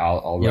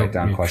write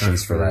down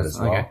questions for that as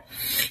well,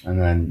 and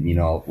then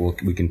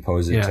we can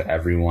pose it to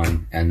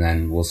everyone, and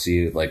then we'll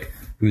see like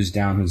who's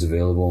down, who's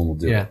available, and we'll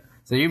do it.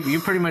 So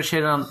you pretty much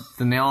hit on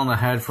the nail on the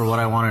head for what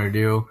I wanted to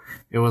do.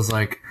 It was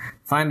like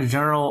find a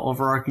general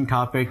overarching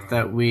topic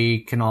that we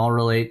can all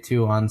relate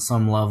to on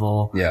some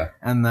level. Yeah.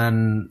 And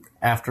then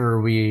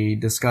after we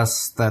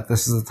discuss that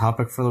this is the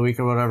topic for the week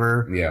or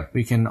whatever,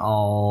 we can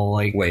all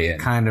like weigh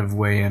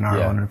in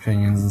our own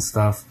opinions and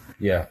stuff.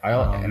 Yeah. I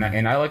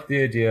like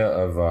the idea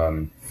of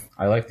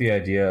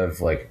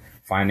like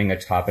finding a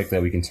topic that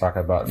we can talk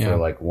about for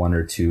like 1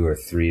 or 2 or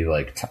 3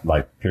 like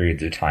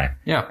periods of time.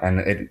 Yeah. And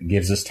it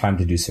gives us time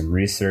to do some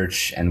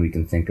research, and we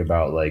can think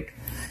about like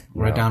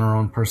write down our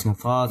own personal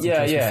thoughts.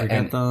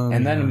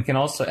 And then we can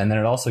also, and then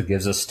it also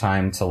gives us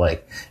time to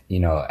like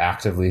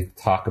actively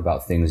talk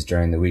about things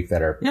during the week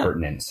that are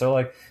pertinent. So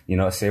like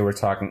let's say we're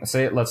talking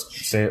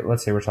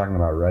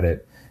about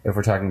Reddit. If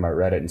we're talking about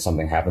Reddit and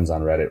something happens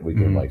on Reddit, we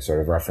can like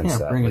sort of reference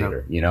that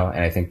later, and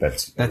I think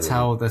that's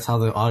how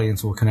the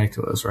audience will connect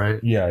to us, right?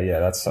 Yeah.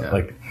 That's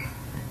like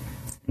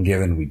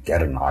given we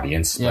get an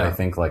audience, but I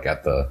think like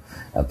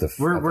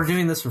we're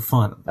doing this for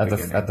fun. At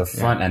the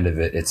front end of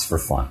it, it's for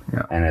fun,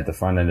 and at the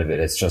front end of it,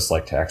 it's just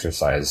like to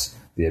exercise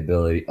the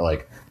ability,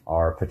 like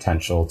our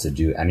potential to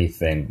do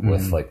anything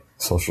with like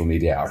social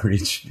media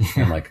outreach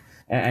and like.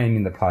 And I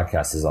mean, the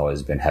podcast has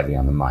always been heavy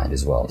on the mind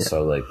as well,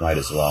 so like might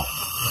as well.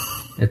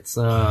 It's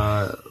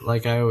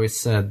like I always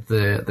said,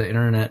 the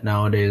internet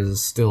nowadays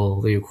is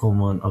still the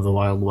equivalent of the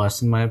Wild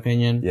West, in my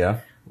opinion. Yeah.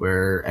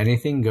 Where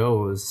anything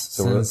goes.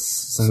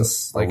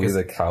 Since like we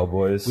the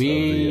cowboys.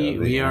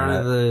 We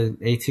are the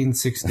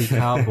 1860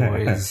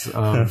 cowboys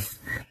of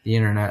the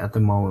internet at the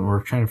moment.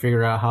 We're trying to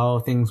figure out how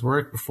things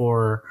work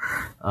before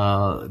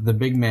the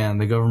big man,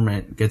 the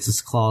government, gets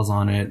its claws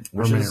on it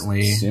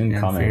permanently. Soon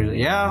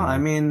coming. I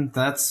mean,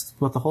 that's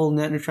what the whole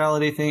net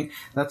neutrality thing.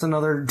 That's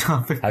another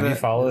topic. Have you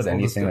followed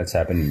anything that's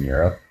happened in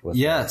Europe?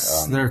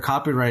 Yes, there are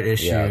copyright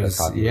issues.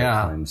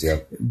 Claims,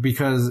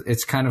 because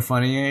it's kind of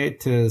funny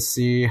to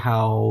see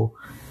how,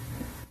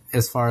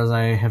 as far as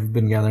I have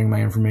been gathering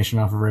my information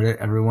off of Reddit,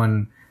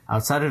 everyone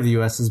outside of the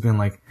U.S. has been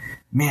like,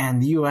 man,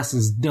 the U.S.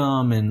 is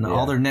dumb and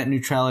all their net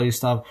neutrality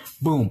stuff.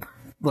 Boom.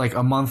 Like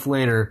a month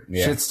later,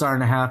 shit's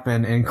starting to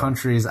happen in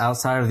countries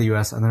outside of the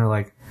U.S. And they're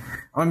like,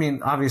 I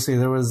mean, obviously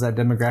there was that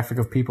demographic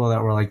of people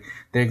that were like,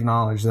 they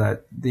acknowledge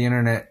that the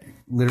internet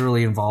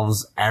literally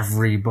involves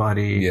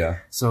everybody. Yeah.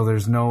 So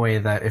there's no way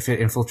that if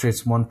it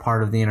infiltrates one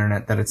part of the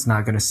internet that it's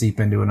not going to seep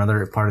into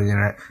another part of the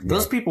internet.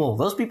 Those people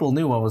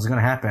knew what was going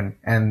to happen.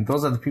 And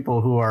those are the people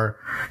who are,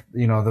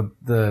 who's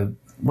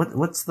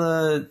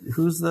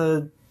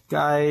the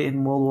guy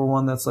in World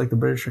War I that's like the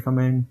British are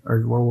coming,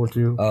 or World War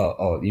II?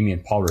 Oh, you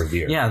mean Paul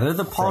Revere? Yeah, they're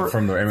the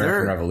from the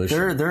American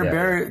Revolution.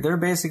 They're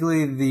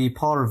basically the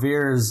Paul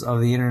Reveres of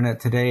the internet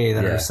today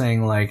that are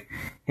saying like,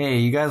 hey,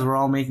 you guys were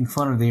all making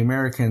fun of the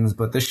Americans,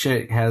 but this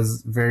shit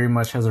very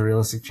much has a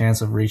realistic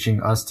chance of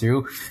reaching us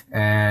too,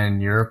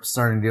 and Europe's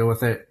starting to deal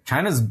with it.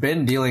 China's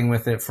been dealing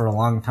with it for a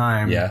long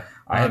time. Yeah.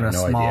 On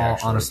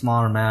a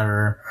smaller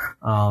matter,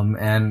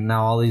 and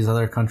now all these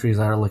other countries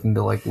are looking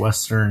to like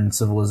Western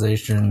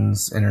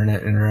civilizations,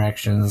 internet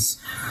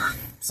interactions.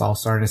 It's all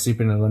starting to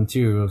seep into them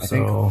too.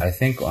 I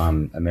think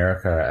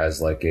America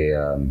as like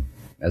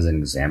as an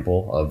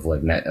example of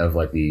like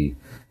the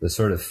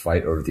sort of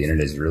fight over the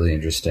internet is really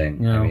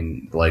interesting. Yeah. I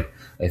mean, like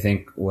I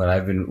think what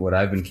I've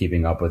been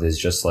keeping up with is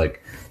just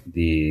like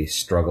the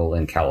struggle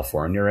in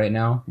California right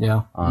now.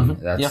 Yeah.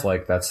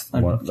 That's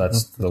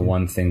the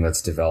one thing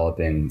that's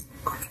developing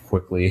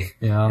quickly.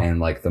 Yeah. And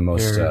like the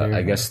most,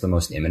 I guess the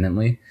most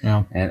imminently.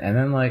 Yeah. And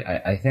then like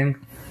I think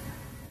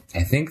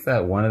I think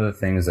that one of the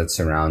things that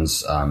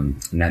surrounds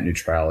net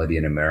neutrality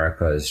in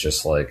America is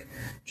just like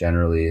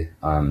generally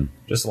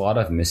just a lot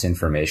of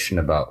misinformation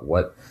about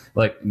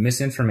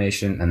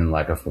misinformation and then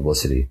lack of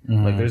publicity.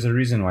 Mm-hmm. Like there's a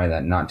reason why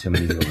that not too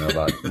many people know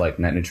about like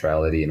net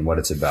neutrality and what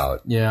it's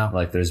about. Yeah.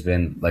 Like there's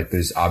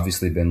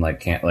obviously been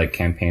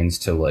campaigns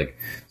to like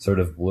sort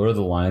of blur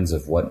the lines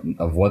of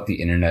what the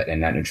internet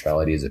and net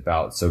neutrality is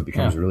about. So it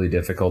becomes really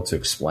difficult to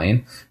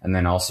explain. And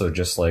then also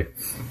just like,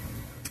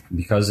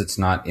 because it's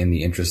not in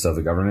the interest of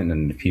the government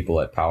and the people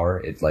at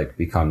power, it like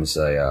becomes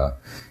an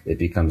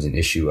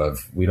issue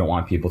of we don't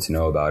want people to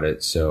know about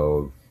it,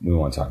 so we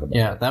won't talk about it.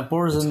 Yeah, that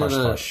bores into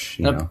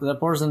that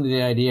bores into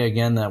the idea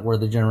again that we're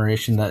the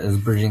generation that is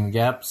bridging the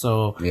gap.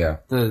 So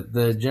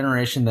the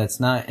generation that's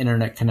not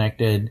internet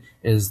connected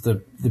is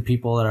the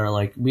people that are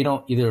like, we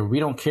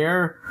don't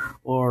care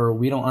or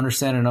we don't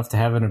understand enough to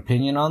have an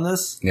opinion on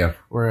this. Yeah.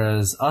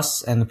 Whereas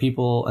us and the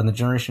people and the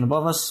generation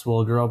above us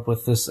will grow up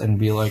with this and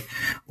be like,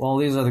 well,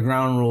 these are the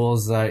ground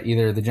rules that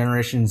either the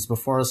generations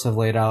before us have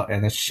laid out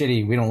and it's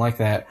shitty, we don't like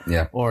that.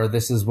 Yeah. Or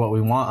this is what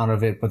we want out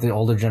of it, but the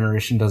older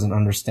generation doesn't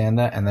understand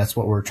that, and that's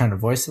what we're trying to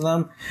voice to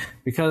them.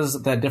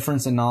 Because that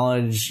difference in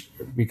knowledge,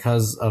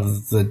 because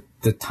of the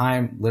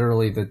time,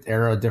 literally the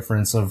era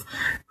difference of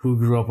who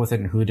grew up with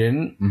it and who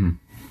didn't,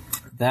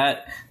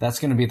 that's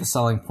going to be the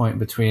selling point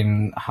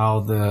between how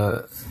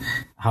the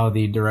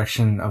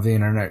direction of the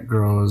internet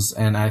grows.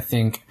 And I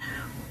think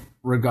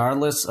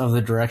regardless of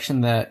the direction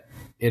that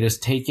it is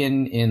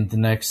taken in the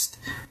next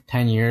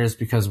 10 years,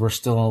 because we're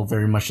still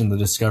very much in the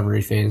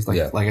discovery phase,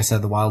 like I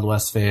said, the Wild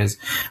West phase,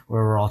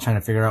 where we're all trying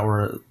to figure out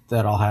where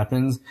that all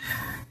happens.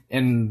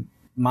 And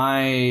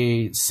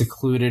my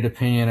secluded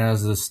opinion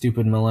as a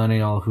stupid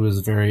millennial who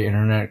is very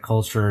internet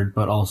cultured,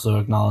 but also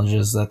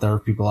acknowledges that there are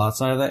people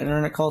outside of that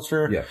internet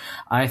culture.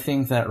 I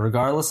think that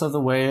regardless of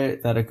the way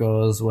that it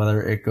goes,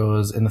 whether it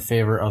goes in the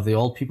favor of the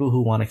old people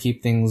who want to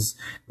keep things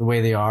the way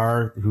they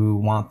are, who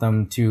want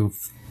them to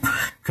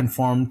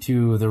conform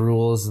to the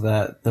rules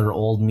that their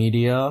old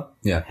media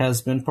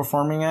has been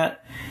performing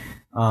at,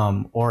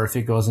 or if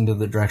it goes into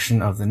the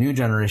direction of the new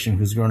generation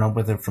who's grown up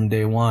with it from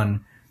day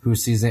one, who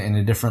sees it in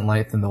a different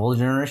light than the old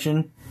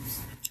generation,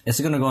 it's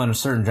going to go in a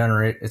certain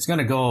it's going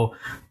to go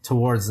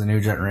towards the new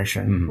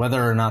generation,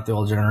 whether or not the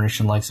old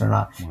generation likes it or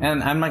not.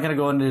 And I'm not going to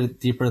go into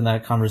deeper in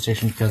that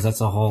conversation because that's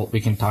we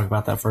can talk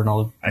about that for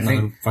another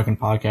fucking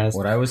podcast.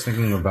 What I was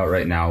thinking about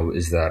right now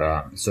is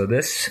that, so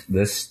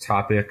this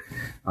topic,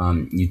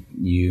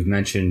 you've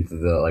mentioned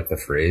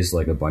the phrase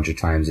like a bunch of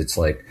times. It's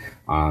like,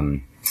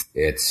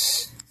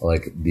 it's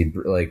like the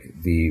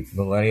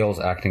millennials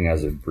acting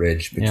as a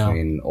bridge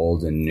between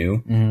old and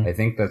new. I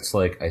think that's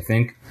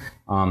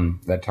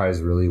that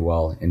ties really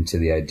well into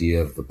the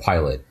idea of the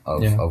pilot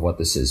of what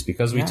this is,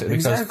 because and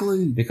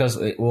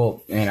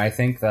I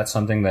think that's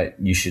something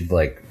that we should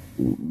raise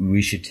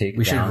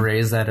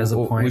that as a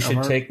point. We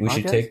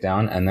should take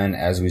down, and then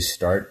as we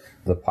start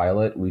the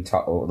pilot, we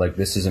talk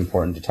this is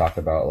important to talk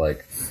about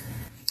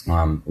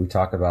we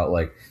talk about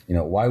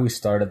why we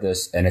started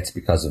this, and it's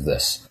because of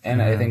this.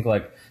 And I think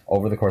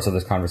over the course of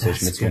this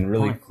conversation, it's been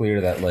really clear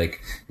that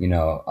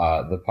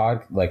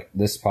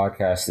this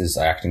podcast is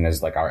acting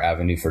as our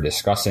avenue for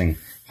discussing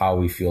how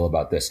we feel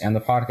about this, and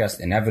the podcast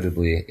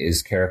inevitably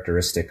is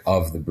characteristic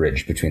of the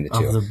bridge between the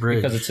two,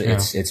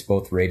 because it's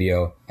both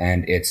radio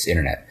and it's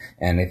internet.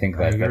 And I think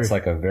that's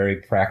a very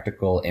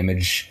practical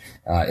image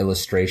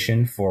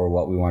illustration for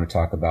what we want to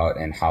talk about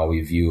and how we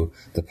view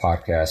the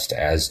podcast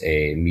as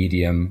a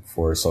medium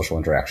for social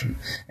interaction.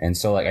 And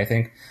so I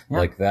think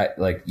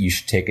you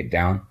should take it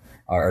down,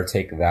 or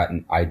take that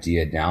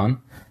idea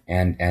down,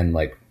 and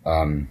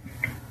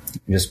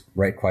just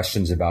write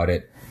questions about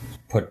it.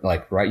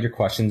 Write your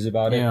questions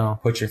about it,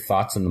 put your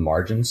thoughts in the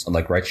margins,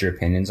 write your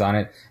opinions on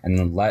it, and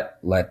then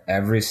let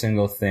every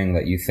single thing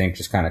that you think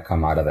just kind of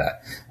come out of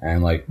that.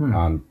 And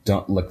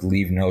don't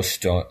leave no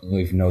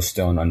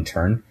stone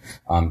unturned.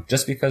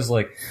 Just because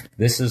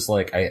this is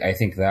I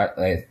think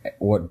that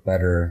what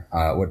better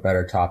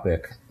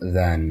topic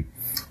than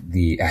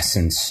the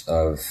essence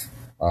of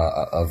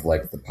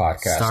the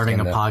podcast, starting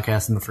a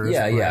podcast in the first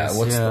place.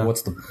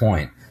 What's the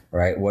point,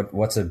 right?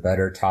 What's a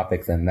better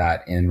topic than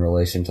that in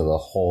relation to the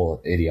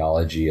whole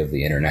ideology of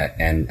the internet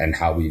and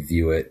how we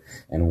view it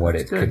and what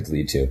it could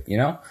lead to,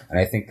 And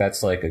I think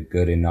that's a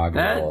good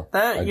inaugural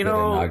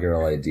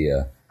inaugural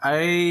idea.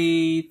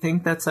 I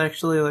think that's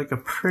actually a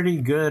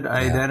pretty good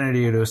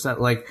identity to set.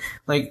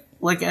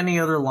 Like any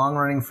other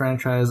long-running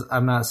franchise,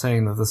 I'm not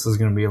saying that this is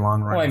going to be a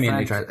long-running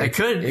franchise.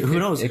 Who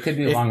knows? It could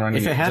be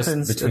long-running. If it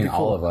happens, between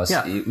all of us,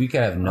 we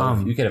could have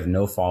we could have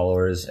no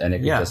followers, and it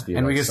could just be.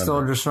 And we could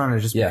still just run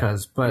it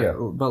because. But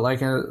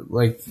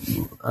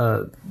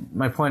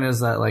my point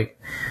is that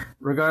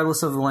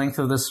regardless of the length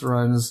of this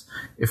runs,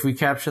 if we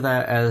capture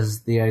that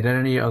as the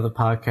identity of the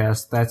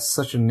podcast, that's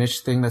such a niche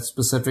thing that's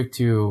specific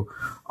to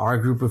our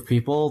group of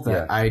people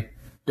that I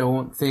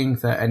don't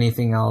think that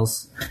anything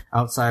else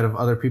outside of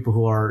other people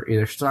who are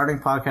either starting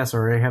podcasts or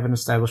already have an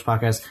established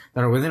podcast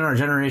that are within our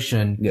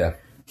generation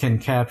can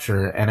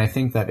capture. And I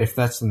think that if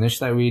that's the niche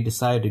that we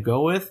decide to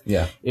go with,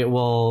 it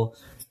will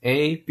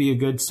be a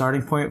good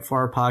starting point for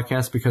our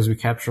podcast because we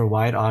capture a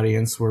wide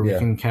audience where we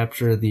can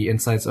capture the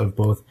insights of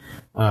both,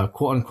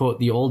 quote unquote,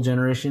 the old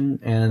generation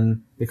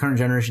and the current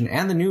generation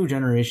and the new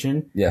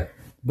generation. Yeah.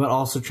 But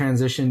also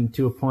transition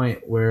to a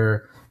point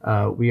where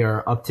we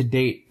are up to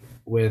date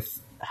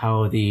with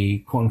how the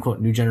quote unquote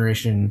new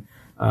generation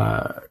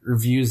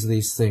reviews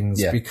these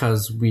things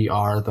because we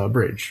are the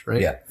bridge,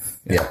 right?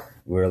 Yeah.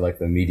 We're like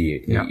the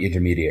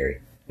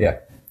intermediary. Yeah.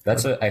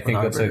 I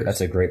think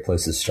that's a great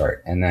place to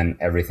start. And then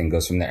everything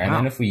goes from there. And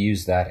then if we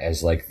use that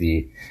as like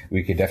we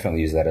could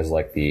definitely use that as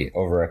like the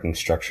overarching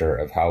structure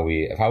of how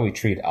we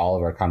treat all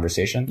of our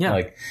conversation. Yeah.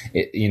 Like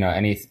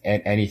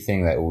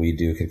anything that we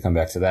do could come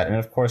back to that. And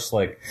of course,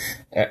 like,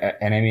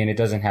 and I mean, it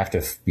doesn't have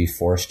to be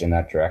forced in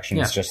that direction.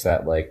 Yeah. It's just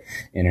that like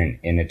in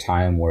a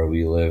time where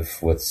we live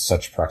with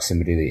such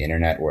proximity to the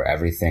internet, where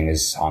everything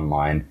is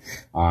online,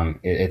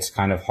 it's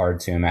kind of hard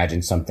to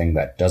imagine something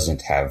that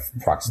doesn't have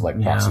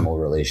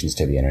proximal relations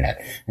to the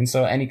internet. And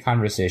so any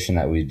conversation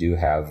that we do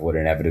have would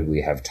inevitably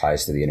have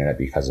ties to the internet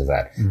because of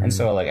that. Mm-hmm. And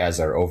so like as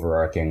our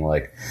overarching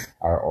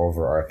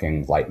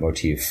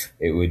leitmotif,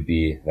 it would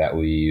be that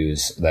we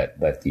use that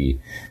the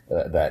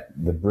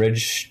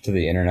bridge to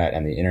the internet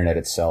and the internet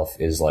itself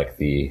is like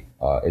the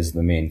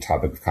main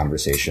topic of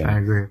conversation. I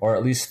agree. Or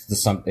at least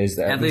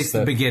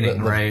the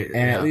beginning, right?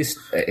 And at least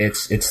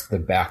it's the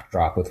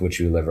backdrop with which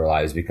we live our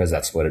lives, because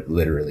that's what it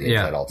literally is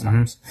at all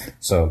times. Mm-hmm.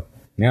 So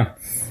yeah.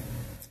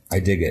 I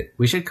dig it.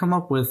 We should come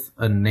up with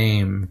a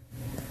name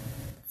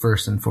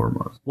first and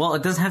foremost. Well,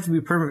 it doesn't have to be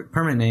a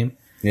permanent name.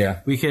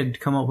 Yeah. We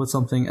could come up with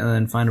something and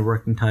then find a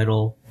working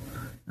title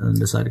and then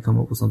decide to come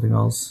up with something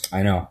else.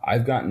 I know.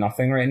 I've got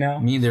nothing right now.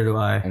 Neither do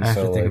I. I have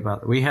to think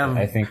about it.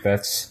 I think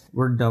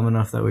we're dumb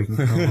enough that we can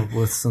come up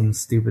with some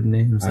stupid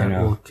names that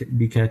will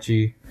be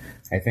catchy.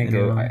 I think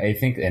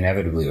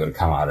inevitably it would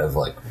come out of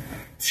like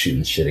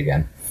shooting shit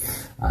again.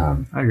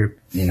 I agree.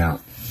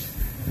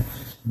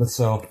 But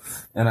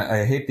and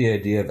I hate the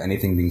idea of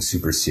anything being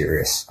super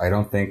serious. I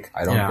don't think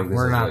this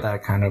we're is not like,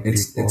 that kind of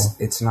people.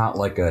 It's not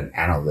like an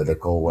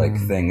analytical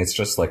thing. It's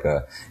just like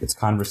it's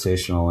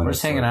conversational. And we're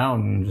just hanging out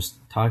and just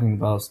talking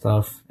about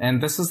stuff.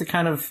 And this is the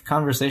kind of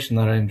conversation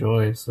that I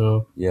enjoy.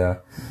 So yeah.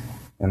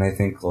 And I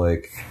think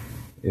like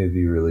it'd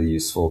be really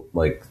useful,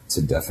 like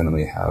to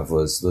definitely have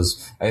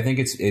those. I think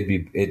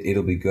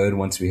it'll be good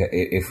once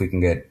if we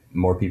can get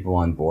more people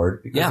on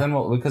board,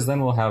 because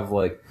then we'll have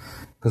the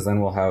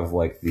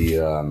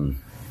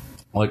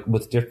like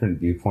with different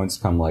viewpoints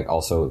come like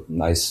also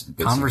nice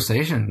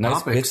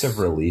bits of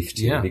relief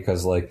too,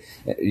 because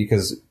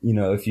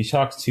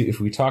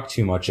if we talk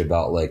too much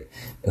about like,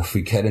 if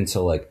we get into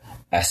like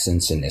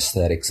essence and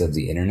aesthetics of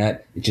the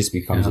internet, it just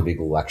becomes a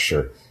big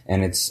lecture.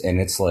 And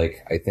it's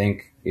like, I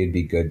think it'd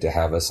be good to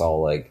have us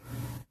all like,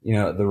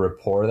 the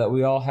rapport that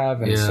we all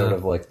have, and sort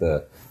of like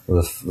the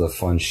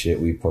fun shit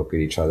we poke at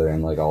each other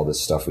and like all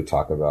this stuff we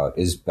talk about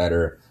is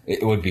better.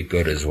 It would be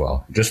good as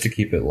well, just to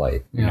keep it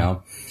light, you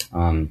know?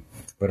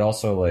 But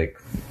also like,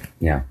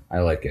 I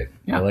like it.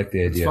 Yeah, I like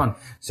the idea. It's fun.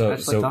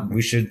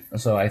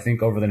 So I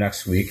think over the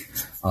next week,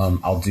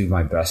 I'll do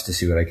my best to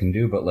see what I can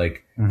do, but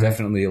like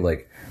definitely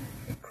like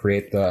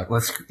create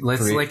let's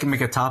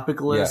make a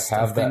topic list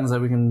of things that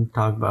we can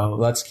talk about.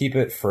 Let's keep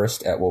it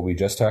first at what we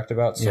just talked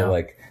about. So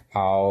like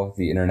how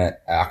the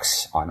internet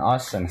acts on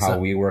us and how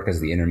we work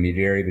as the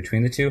intermediary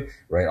between the two.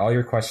 Write all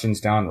your questions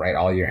down, write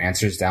all your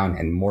answers down,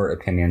 and more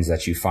opinions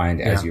that you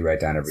find as you write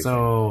down everything.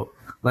 So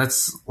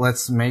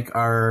let's make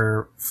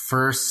our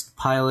first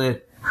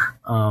pilot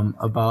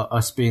about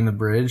us being the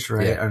bridge,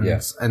 right?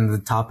 And the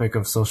topic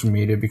of social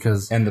media,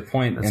 because the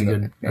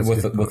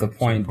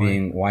point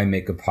being, why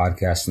make a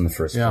podcast in the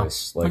first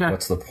place? Like,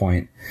 what's the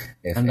point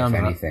if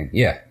anything?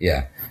 Yeah.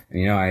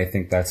 And, I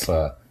think that's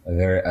a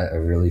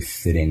really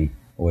fitting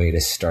way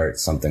to start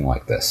something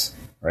like this,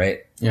 right?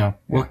 Yeah.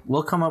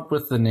 We'll come up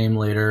with the name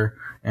later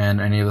and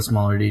any of the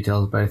smaller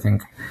details, but I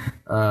think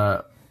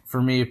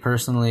for me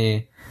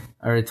personally,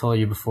 I already told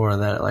you before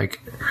that like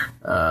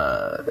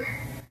I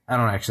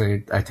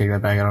take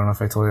that back. I don't know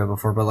if I told you that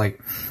before, but like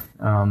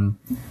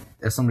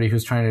as somebody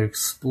who's trying to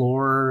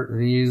explore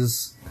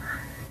these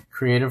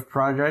creative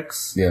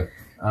projects,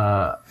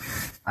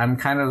 I'm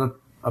kind of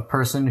a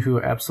person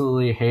who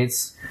absolutely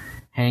hates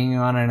hanging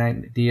on an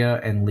idea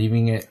and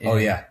leaving it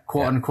in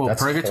quote unquote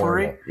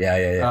purgatory. Horrible.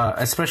 Yeah.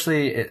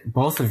 Especially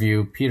both of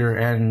you, Peter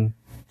and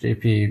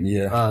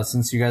JP,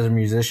 since you guys are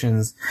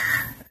musicians,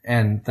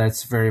 and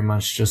that's very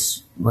much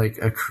just like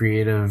a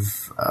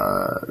creative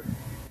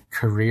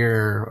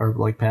career or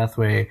like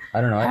pathway.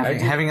 I don't know.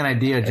 Having an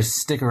idea, just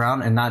stick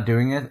around and not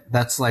doing it.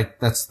 That's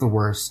the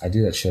worst. I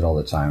do that shit all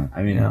the time.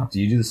 I mean, do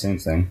you do the same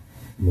thing?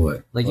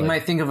 What? Like you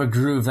might think of a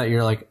groove that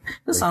you're like,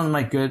 this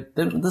might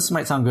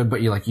sound good,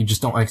 but you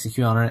just don't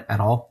execute on it at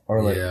all.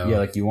 Or like,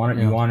 like you want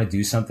to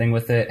do something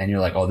with it, and you're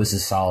like, oh, this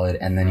is solid,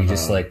 and then you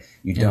just like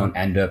you don't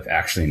end up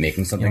actually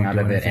making something out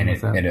of it, and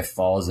it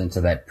falls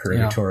into that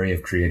purgatory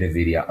of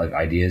creativity, like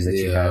ideas that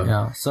you have.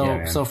 Yeah.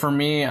 So for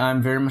me,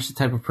 I'm very much the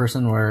type of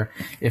person where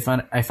if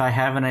I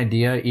have an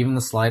idea, even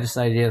the slightest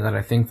idea that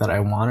I think that I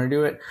want to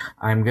do it,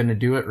 I'm gonna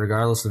do it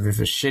regardless of if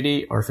it's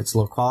shitty or if it's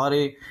low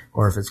quality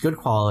or if it's good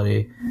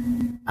quality.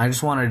 I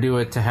just want to do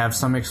it to have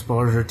some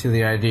exposure to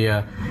the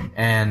idea,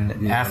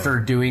 and after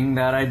doing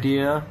that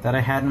idea that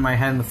I had in my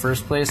head in the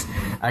first place,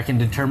 I can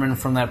determine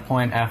from that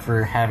point,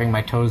 after having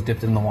my toes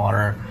dipped in the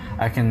water,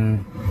 I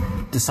can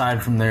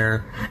decide from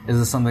there, is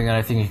this something that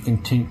I think I can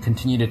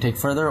continue to take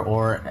further,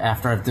 or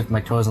after I've dipped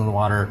my toes in the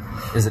water,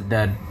 is it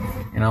dead?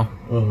 You know?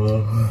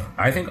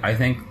 I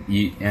think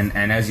you, and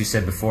as you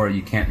said before,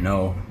 you can't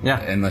know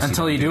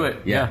until you do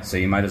it. Yeah, so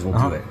you might as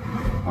well do it.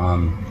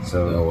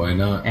 So why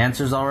not?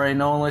 Answers already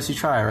know unless you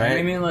try, right?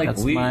 I mean, like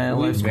we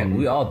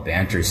all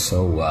banter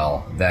so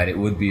well that it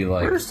would be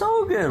like we're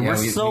so good. We're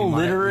so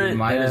literate. We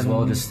might as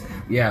well just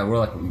we're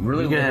like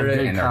really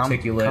literate and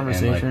articulate,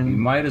 and like you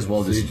might as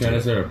well just. You trying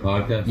to start a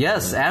podcast?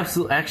 Yes,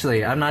 absolutely.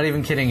 Actually, I'm not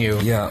even kidding you.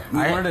 Yeah, we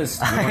wanted to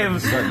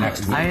start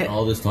next week.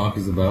 All this talk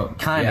is about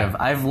kind of.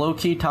 I've low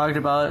key talked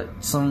about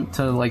some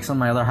of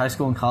my other high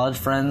school and college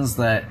friends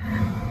that.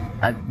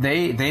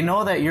 They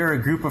know that you're a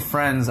group of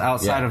friends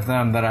outside of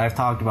them that I've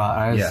talked about.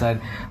 I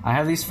said, I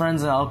have these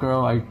friends in Elk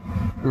Grove. I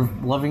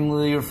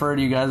lovingly refer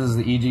to you guys as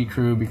the EG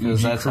crew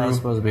because that's how it's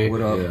supposed to be. What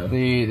up?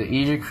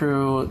 The EG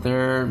crew,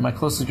 they're my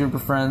closest group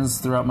of friends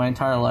throughout my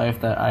entire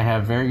life that I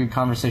have very good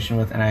conversation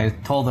with. And I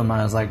told them,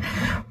 I was like,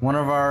 one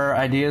of our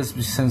ideas,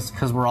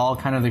 because we're all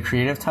kind of the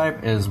creative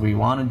type, is we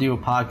want to do a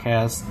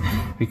podcast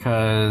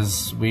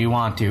because we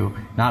want to.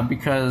 Not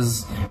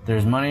because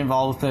there's money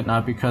involved with it,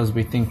 not because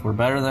we think we're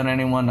better than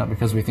anyone, not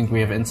because we think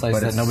we have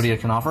insights that nobody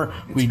can offer.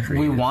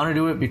 We want to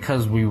do it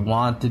because we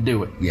want to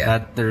do it. Yeah.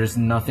 That there's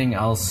nothing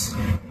else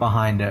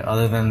behind it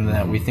other than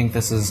that we think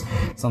this is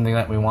something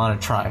that we want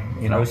to try.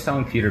 You know, I was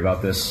telling Peter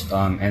about this,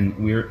 and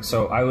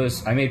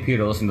I made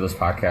Peter listen to this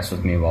podcast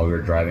with me while we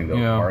were driving to the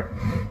park,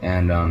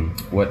 and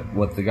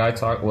what the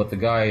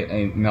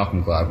guy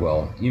Malcolm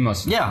Gladwell, you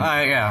must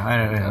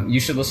you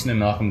should listen to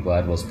Malcolm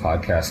Gladwell's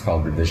podcast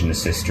called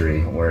Revisionist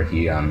History, where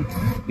he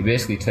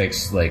basically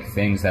takes like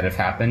things that have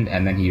happened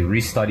and then he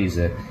restudies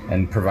it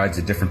and provides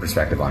a different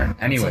perspective on it.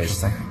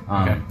 Anyways,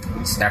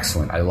 it's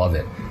excellent. I love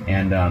it.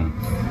 And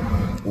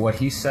what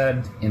he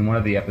said in one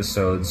of the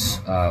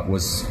episodes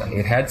was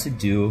it had to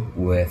do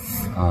with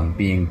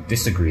being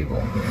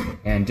disagreeable,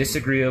 and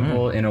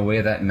disagreeable in a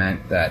way that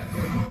meant that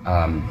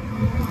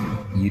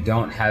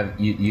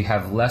you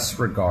have less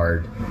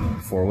regard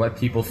for what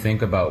people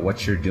think about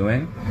what you're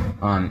doing.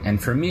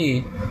 And for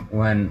me,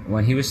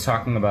 when he was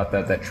talking about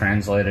that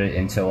translated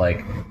into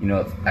like, you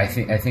know, I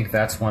think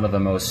that's one of the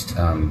most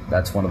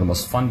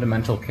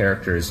fundamental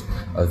characters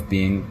of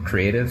being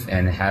creative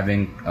and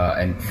having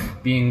and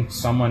being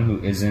someone who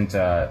isn't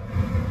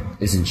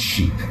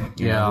sheep,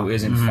 you know, who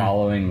isn't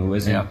following, who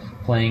isn't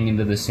playing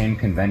into the same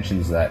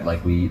conventions that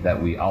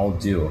we all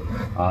do,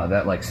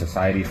 that like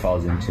society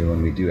falls into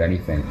when we do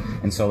anything.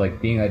 And so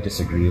like being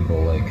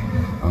disagreeable, like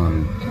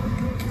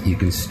you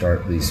can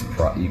start these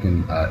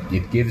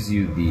it gives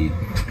you the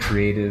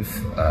creative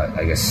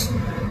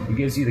it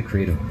gives you the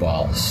creative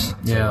balls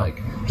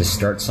to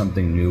start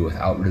something new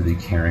without really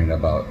caring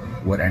about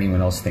what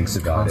anyone else thinks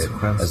about it,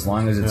 as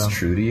long as it's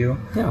true to you.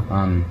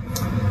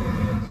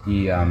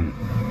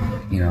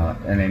 You know,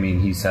 and I mean,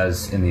 he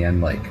says in the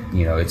end, like,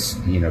 you know, it's,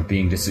 you know,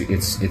 it's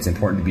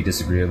important to be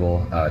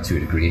disagreeable to a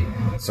degree.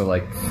 So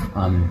like,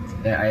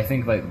 I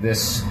think like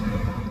this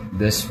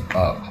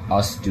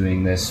us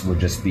doing this would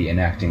just be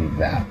enacting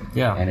that.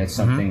 Yeah. And it's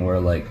something where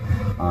like,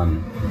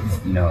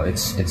 you know,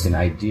 it's an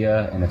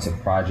idea and it's a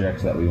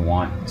project that we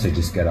want to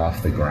just get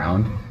off the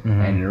ground.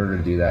 And in order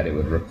to do that, it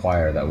would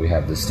require that we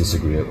have this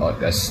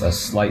a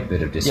slight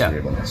bit of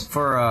disagreeableness.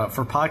 For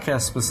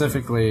podcasts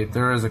specifically,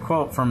 there is a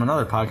quote from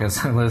another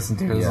podcast I listened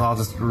to. I'll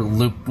just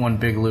loop one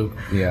big loop.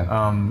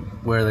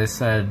 Where they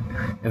said,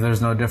 if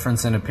there's no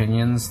difference in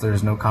opinions,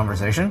 there's no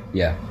conversation.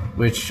 Yeah.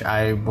 Which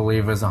I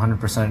believe is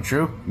 100%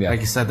 true. Yeah. Like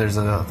you said, there's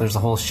a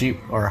whole sheep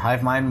or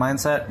hive mind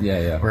mindset.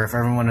 Where if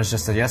everyone is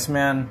just a yes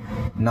man,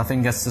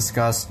 nothing gets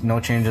discussed, no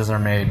changes are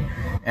made.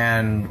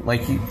 And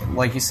like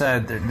you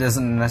said, it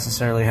doesn't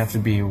necessarily have to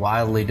be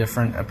wildly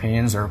different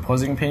opinions or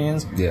opposing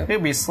opinions. It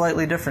could be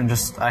slightly different.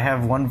 Just I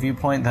have one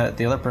viewpoint that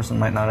the other person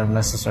might not have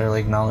necessarily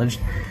acknowledged.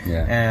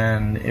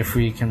 And if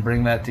we can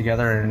bring that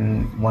together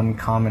in one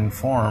common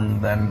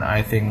form, then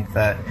I think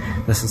that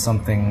this is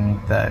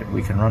something that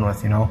we can run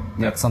with. You know,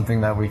 that's something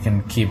something that we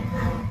can keep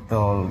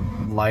the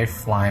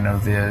lifeline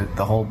of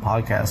the whole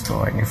podcast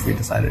going if we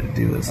decided to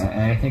do this. And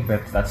I think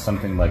that's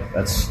something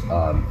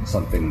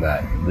something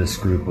that this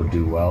group would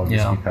do well,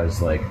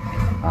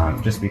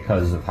 just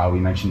because of how we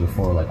mentioned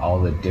before, like all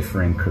the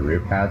differing career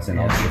paths and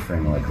all the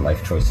differing like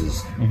life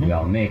choices we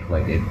all make.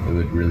 Like it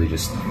would really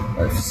just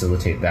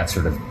facilitate that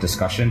sort of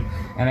discussion.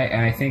 And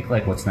I think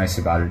like what's nice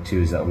about it too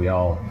is that we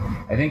all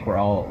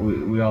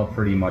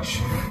pretty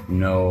much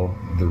know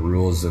the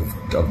rules of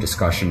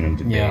discussion and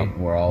debate. Yeah.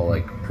 We're all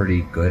like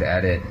pretty good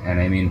at it,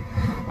 and I mean,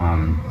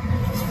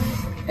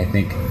 I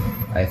think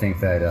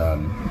that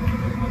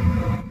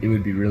it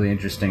would be really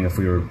interesting if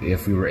we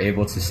were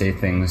able to say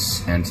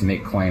things and to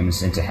make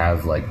claims and to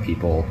have like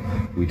people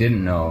we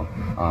didn't know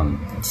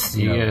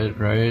see it,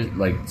 right?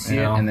 Like see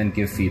it and then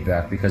give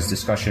feedback, because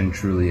discussion is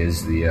truly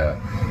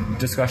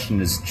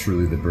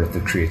the birth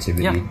of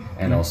creativity,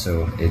 and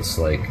also it's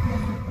like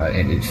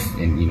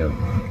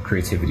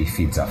creativity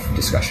feeds off of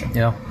discussion.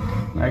 Yeah,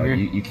 I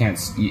agree. You can't.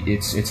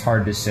 It's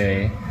hard to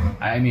say.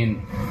 I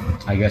mean,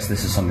 I guess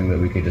this is something that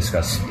we could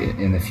discuss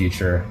in the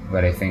future,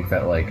 but I think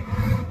that like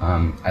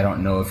I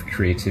don't know if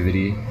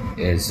creativity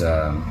is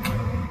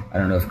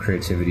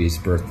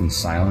birthed in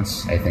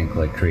silence. I think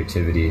like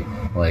creativity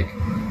like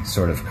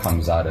sort of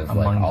comes out of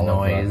like all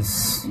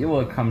noise.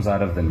 It comes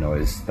out of the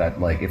noise that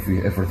like if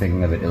we're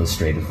thinking of it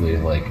illustratively,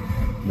 like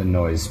the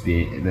noise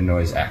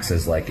acts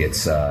as like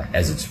its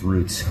as its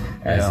roots,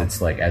 as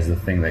it's like as the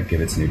thing that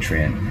gives its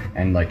nutrient,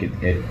 and like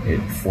it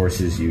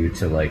forces you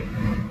to like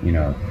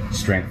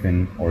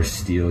strengthen or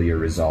steel your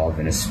resolve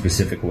in a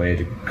specific way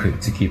to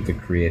keep the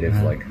creative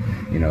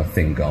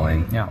thing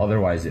going. Yeah.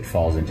 Otherwise it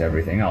falls into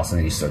everything else, and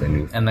then you start a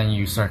new thing. And then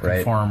you start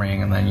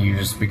conforming, and then you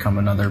just become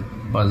another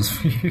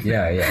BuzzFeed.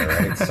 yeah,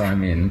 right. So I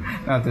mean,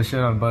 not to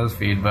shit on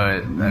BuzzFeed,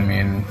 but I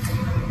mean,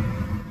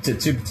 to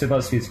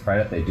BuzzFeed's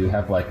credit, they do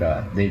have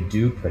they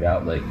do put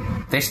out like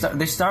they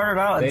started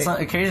out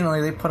occasionally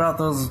they put out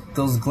those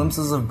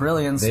glimpses of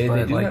brilliance. They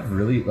do have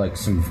really like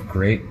some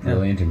great,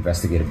 brilliant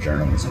investigative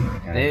journalism.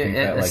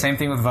 And same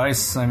thing with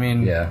Vice. I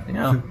mean, those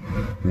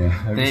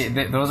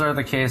are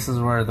the cases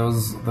where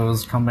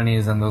those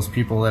companies and those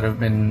people that have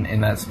been in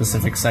that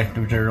specific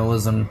sector of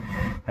journalism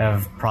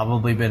have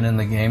probably been in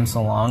the game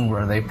so long,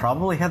 where they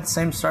probably had the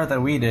same start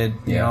that we did.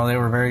 You know, they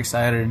were very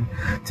excited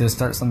to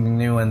start something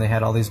new, and they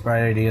had all these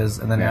bright ideas.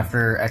 And then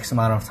after X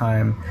amount of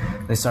time,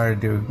 they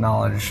started to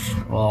acknowledge,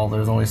 well,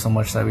 there's only so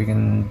much that we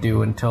can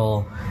do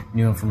until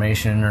new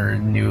information or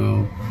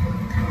new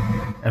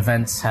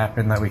events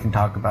happen that we can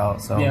talk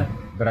about. So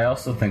but I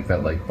also think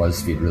that like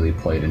BuzzFeed really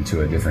played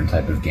into a different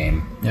type of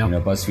game.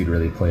 Yep. BuzzFeed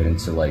really played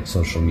into like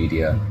social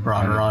media,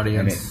 broader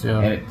audience,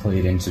 and it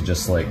played into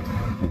just like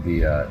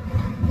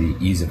the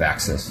ease of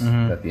access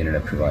that the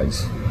internet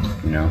provides.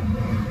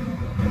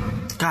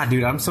 God,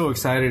 dude, I'm so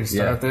excited to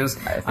start this.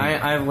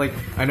 I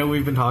know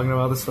we've been talking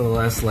about this for the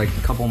last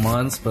couple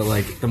months, but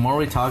the more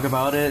we talk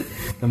about it,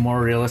 the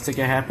more realistic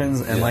it happens.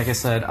 And like I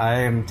said,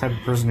 I am the type of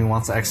person who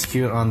wants to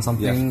execute on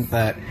something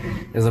that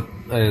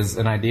is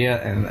an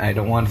idea, and I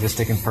don't want to just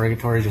stick in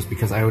purgatory just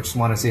because I just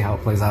want to see how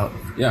it plays out.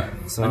 Yeah.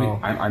 So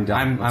I'm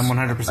down. I'm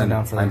 100%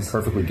 down for this. I'm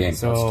perfectly game.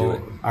 So let's do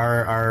it.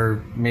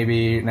 Our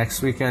maybe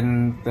next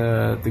weekend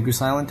the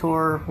Goose Island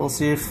tour. We'll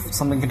see if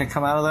something can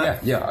come out of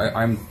that. Yeah.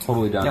 I'm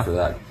totally down for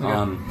that.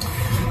 Okay.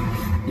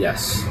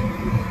 Yes,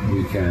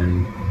 we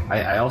can.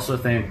 I also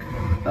think,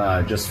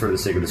 just for the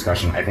sake of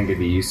discussion, I think it'd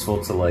be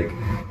useful to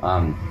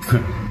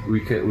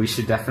we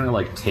should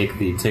definitely take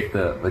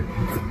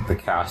the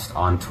cast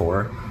on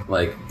tour.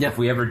 If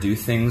we ever do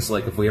things,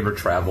 if we ever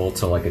travel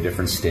to a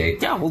different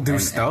state, we'll do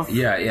stuff.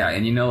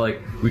 And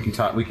we can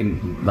talk. We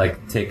can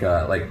take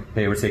a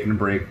hey, we're taking a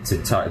break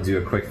to do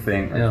a quick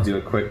thing, do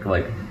a quick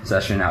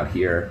session out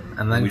here,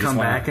 and then come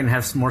back and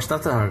have some more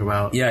stuff to talk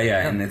about.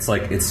 Yeah. And it's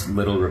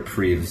little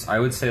reprieves. I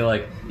would say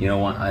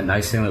a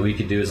nice thing that we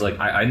could do is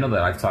I know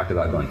that I've talked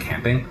about going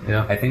camping.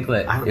 Yeah. I think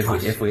that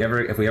if we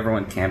ever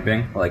went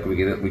camping,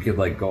 we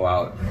could go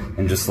out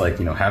and just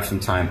have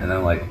some time, and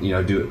then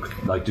do a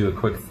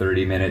quick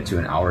 30-minute to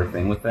an hour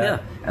thing with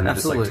that, and then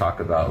absolutely. just talk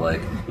about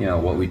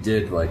what we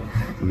did,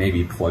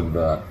 maybe plug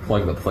the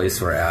place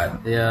we're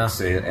at,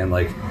 and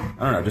I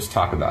don't know, just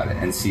talk about it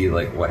and see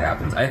what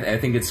happens. I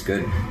think it's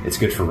good. It's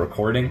good for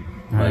recording.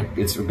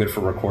 It's good for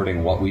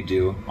recording what we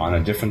do on a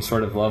different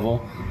sort of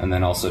level, and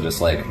then also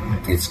just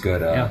it's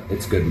good.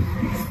 It's good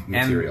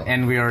material.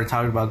 And we already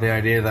talked about the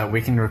idea that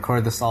we can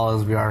record this all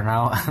as we are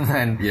now,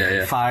 and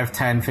then 5,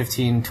 10,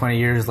 15, 20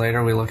 years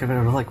later, we look at it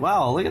and we're like,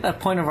 wow, look at that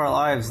point of our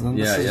lives, and then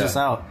this is just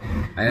out.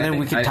 And then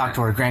we can talk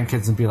to our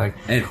grandkids and be like,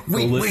 wait,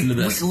 listen to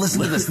this.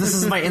 This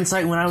is my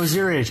insight when I was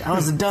your age. I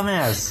was a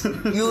dumbass.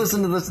 You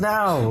listen to this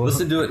now.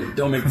 Listen to it.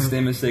 Don't make the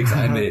same mistakes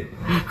I made.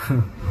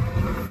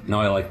 No,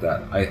 I like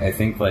that. I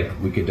think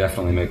we could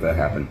definitely make that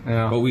happen.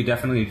 Yeah. But we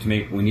definitely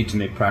need to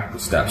make practical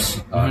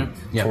steps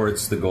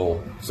towards the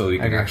goal, so we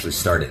can actually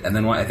start it. And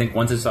then I think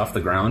once it's off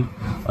the ground,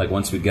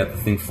 once we get the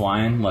thing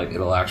flying,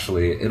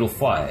 it'll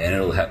fly and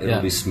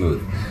it'll be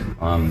smooth.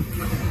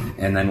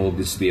 and then we'll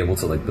just be able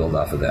to like build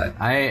off of that.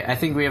 I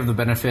think we have the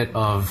benefit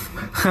of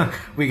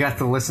we got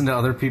to listen to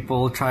other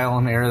people trial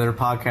and error their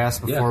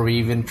podcasts before we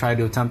even tried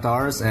to attempt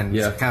ours, and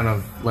just kind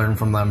of learn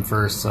from them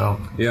first. So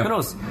who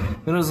knows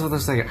what they're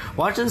saying.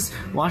 Watch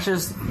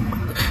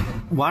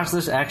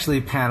this actually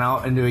pan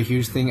out into a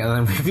huge thing,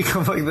 and then we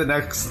become like the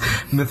next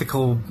Good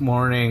Mythical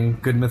Morning.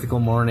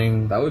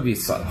 That would be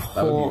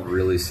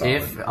really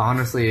solid.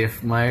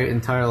 If my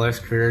entire life's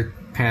career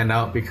panned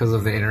out because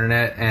of the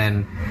internet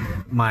and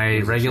my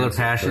regular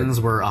passions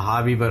were a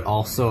hobby but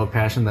also a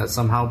passion that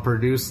somehow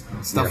produced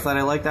stuff that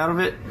I liked out of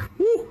it.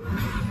 Woo!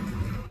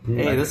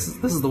 Hey, this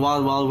is the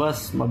Wild Wild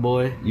West, my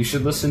boy. You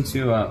should listen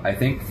to. I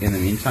think in the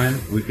meantime,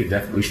 we should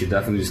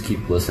definitely just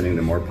keep listening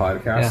to more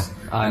podcasts.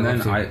 And then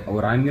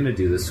what I'm going to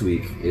do this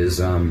week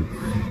is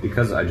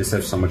because I just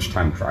have so much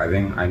time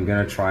driving, I'm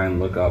going to try and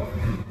look up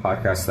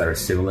podcasts that are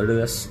similar to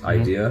this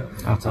idea.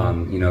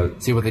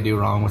 See what they do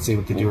wrong, see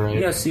what they do right.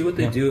 Yeah, see what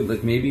they do.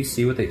 Like maybe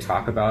see what they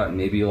talk about, and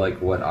maybe like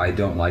what I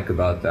don't like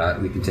about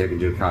that we can take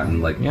into account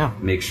and like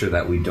make sure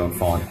that we don't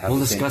fall into. We'll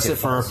discuss it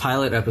for our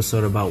pilot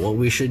episode about what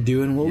we should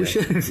do and what we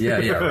shouldn't.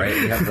 Right.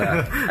 We have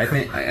that. I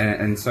think,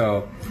 and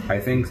so I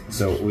think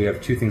so. We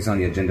have two things on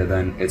the agenda.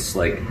 Then it's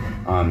like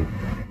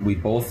we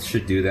both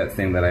should do that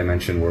thing that I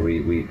mentioned where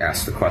we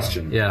ask the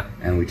question,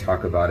 and we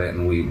talk about it,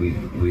 and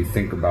we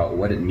think about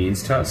what it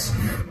means to us,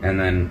 and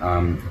then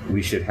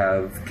we should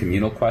have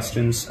communal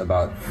questions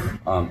about.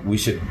 We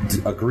should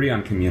agree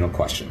on communal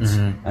questions,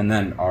 and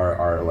then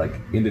our like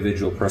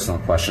individual personal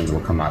questions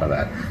will come out of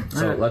that.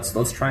 So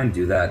let's try and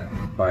do that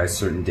by a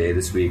certain day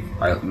this week.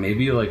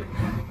 Maybe like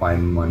by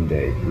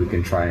Monday we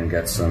can try and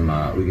get some.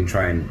 We can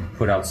try and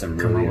put out some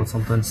really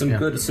some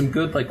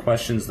good like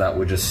questions that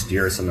would just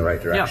steer us in the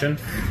right direction.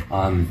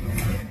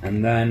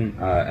 And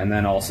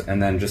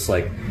then just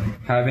like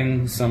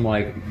having some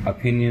like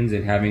opinions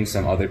and having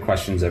some other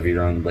questions of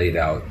your own laid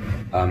out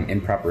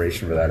in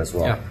preparation for that as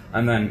well.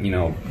 And then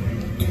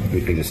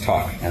we can just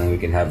talk and we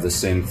can have the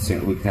same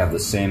thing. We can have the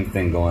same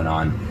thing going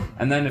on.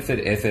 And then if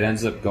it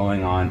ends up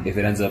going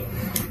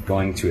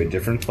to a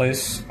different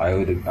place, I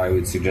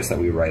would suggest that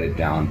we write it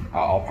down.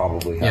 I'll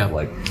probably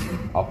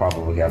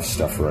have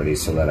stuff ready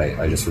so that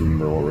I just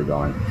remember where we're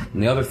going.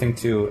 And the other thing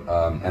too,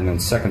 and then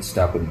second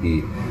step would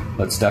be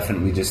let's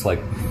definitely just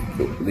like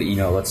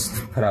let's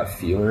put out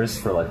feelers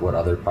for like what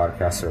other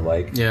podcasts are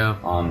like.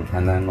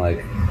 And then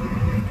like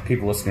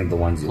people listening to the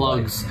ones you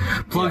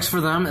plugs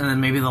for them, and then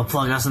maybe they'll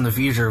plug us in the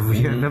future if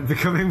we end up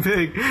becoming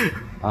big.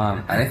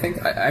 And I think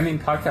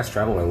podcasts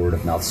travel by word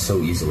of mouth so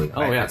easily.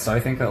 So I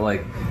think that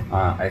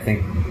I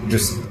think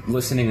just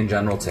listening in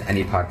general to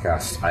any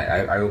podcast,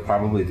 I will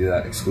probably do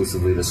that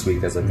exclusively this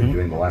week as I've been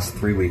doing the last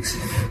 3 weeks.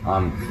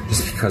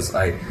 Just because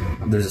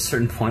there's a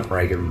certain point where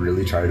I get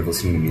really tired of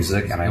listening to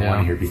music and I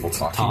want to hear people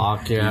talking.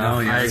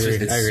 It's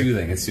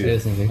soothing. It's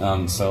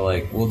soothing. So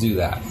like we'll do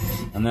that,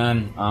 and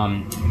then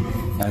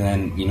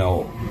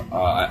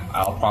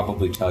I'll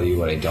probably tell you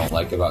what I don't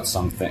like about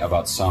some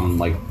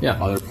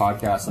other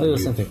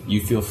podcasts.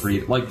 You feel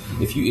free, like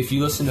if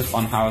you listen to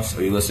Funhouse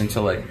or you listen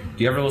to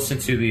do you ever listen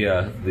to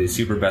the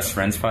Super Best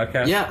Friends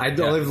podcast? I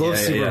love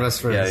Super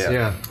Best Friends.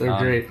 They're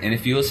great. And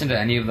if you listen to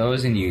any of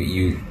those and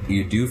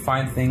you do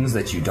find things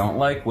that you don't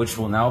like, which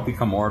will now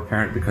become more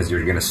apparent because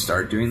you're going to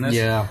start doing this.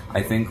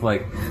 I think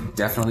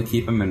definitely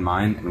keep them in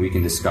mind and we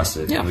can discuss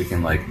it. And we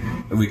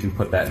can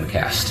put that in the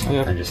cast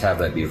and just have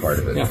that be a part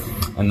of it.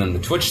 And then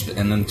Twitch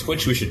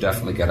we should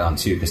definitely get on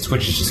too because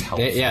Twitch is just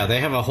helpful. They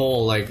have a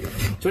whole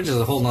Twitch is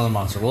a whole nother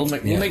monster. We'll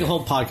make a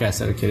whole podcast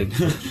dedicated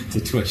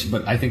to Twitch,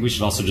 but I think we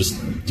should also just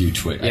do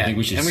Twitch. I think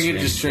we should. And we can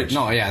just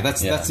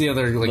that's the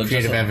other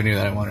creative avenue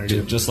that I want to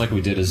do. Just like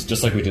we did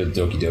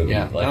Doki Doki.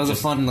 That was a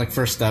fun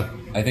first step.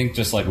 I think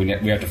just we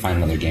have to find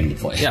another game to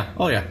play.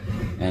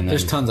 And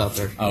there's tons out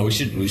there. Oh, we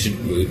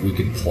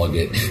could plug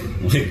it.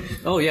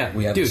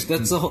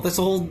 That's the whole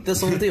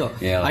deal.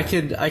 I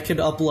could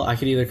upload. I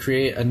could either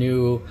create a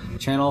new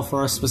channel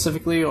for us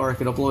specifically, or I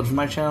could upload to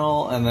my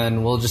channel, and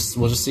then we'll just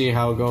see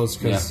how it goes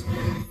because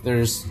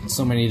there's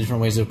so many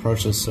different ways to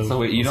approach this. So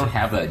wait, you don't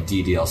have that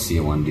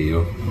DDLC one, do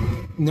you?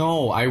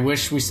 No, I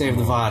wish we saved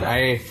the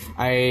VOD.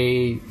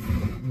 I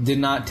did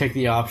not take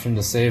the option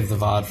to save the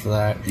VOD for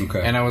that.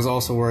 Okay. And I was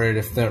also worried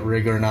if that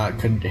rig or not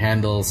could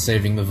handle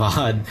saving the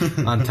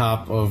VOD on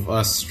top of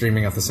us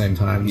streaming at the same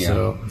time.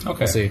 So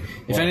we'll see.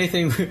 If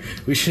anything,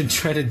 we should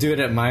try to do it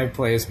at my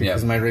place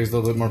because my rig's a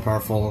little bit more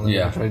powerful, and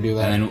we'll try to do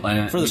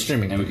that for the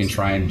streaming. And we can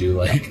try and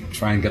do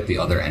get the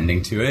other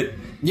ending to it.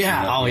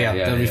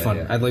 That'd be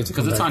fun. I'd like to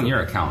because it's on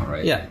your account,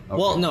 right? Yeah. Okay.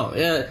 Well, no,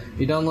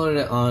 you downloaded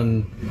it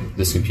on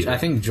this computer. I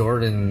think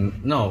Jordan.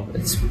 No,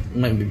 it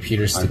might be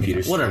Peter's.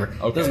 Whatever.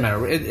 Okay. Doesn't matter.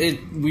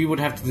 We would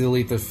have to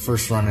delete the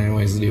first run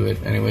anyways to do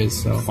it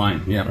anyways. So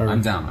fine. Yeah,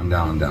 I'm down.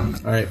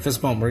 All right,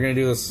 fist bump. We're gonna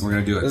do this. We're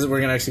gonna do it. We're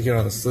gonna execute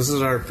on this. This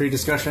is our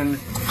pre-discussion.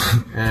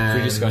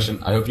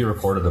 Pre-discussion. I hope you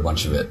recorded a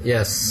bunch of it.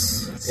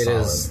 Yes, it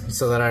is,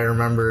 so that I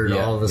remembered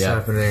all this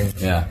happening.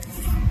 Yeah.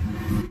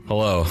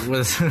 Hello.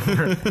 This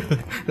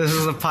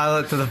is a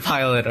pilot to the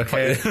pilot,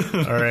 okay?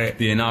 All right.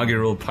 The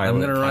inaugural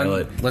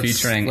pilot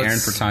featuring Aaron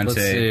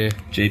Fertante,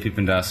 JP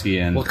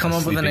Pendowski, and we'll come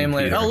up with a name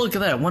later. Oh, look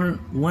at that.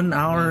 1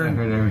 hour,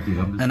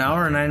 an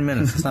hour and 9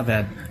 minutes. It's not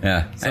bad.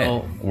 Yeah.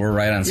 So we're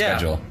right on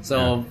schedule.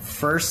 So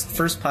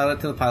first pilot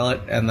to the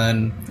pilot, and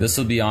then this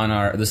will be on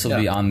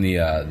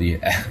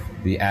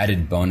the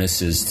added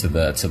bonuses to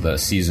the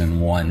season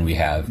 1 we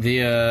have.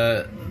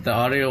 The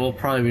audio will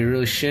probably be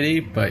really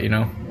shitty, but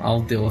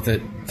I'll deal with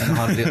it.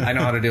 I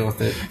know how to deal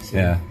with it. So.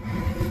 Yeah.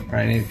 All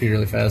right, I need to pee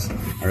really fast.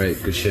 All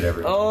right, good shit,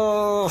 everyone.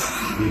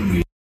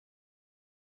 Oh.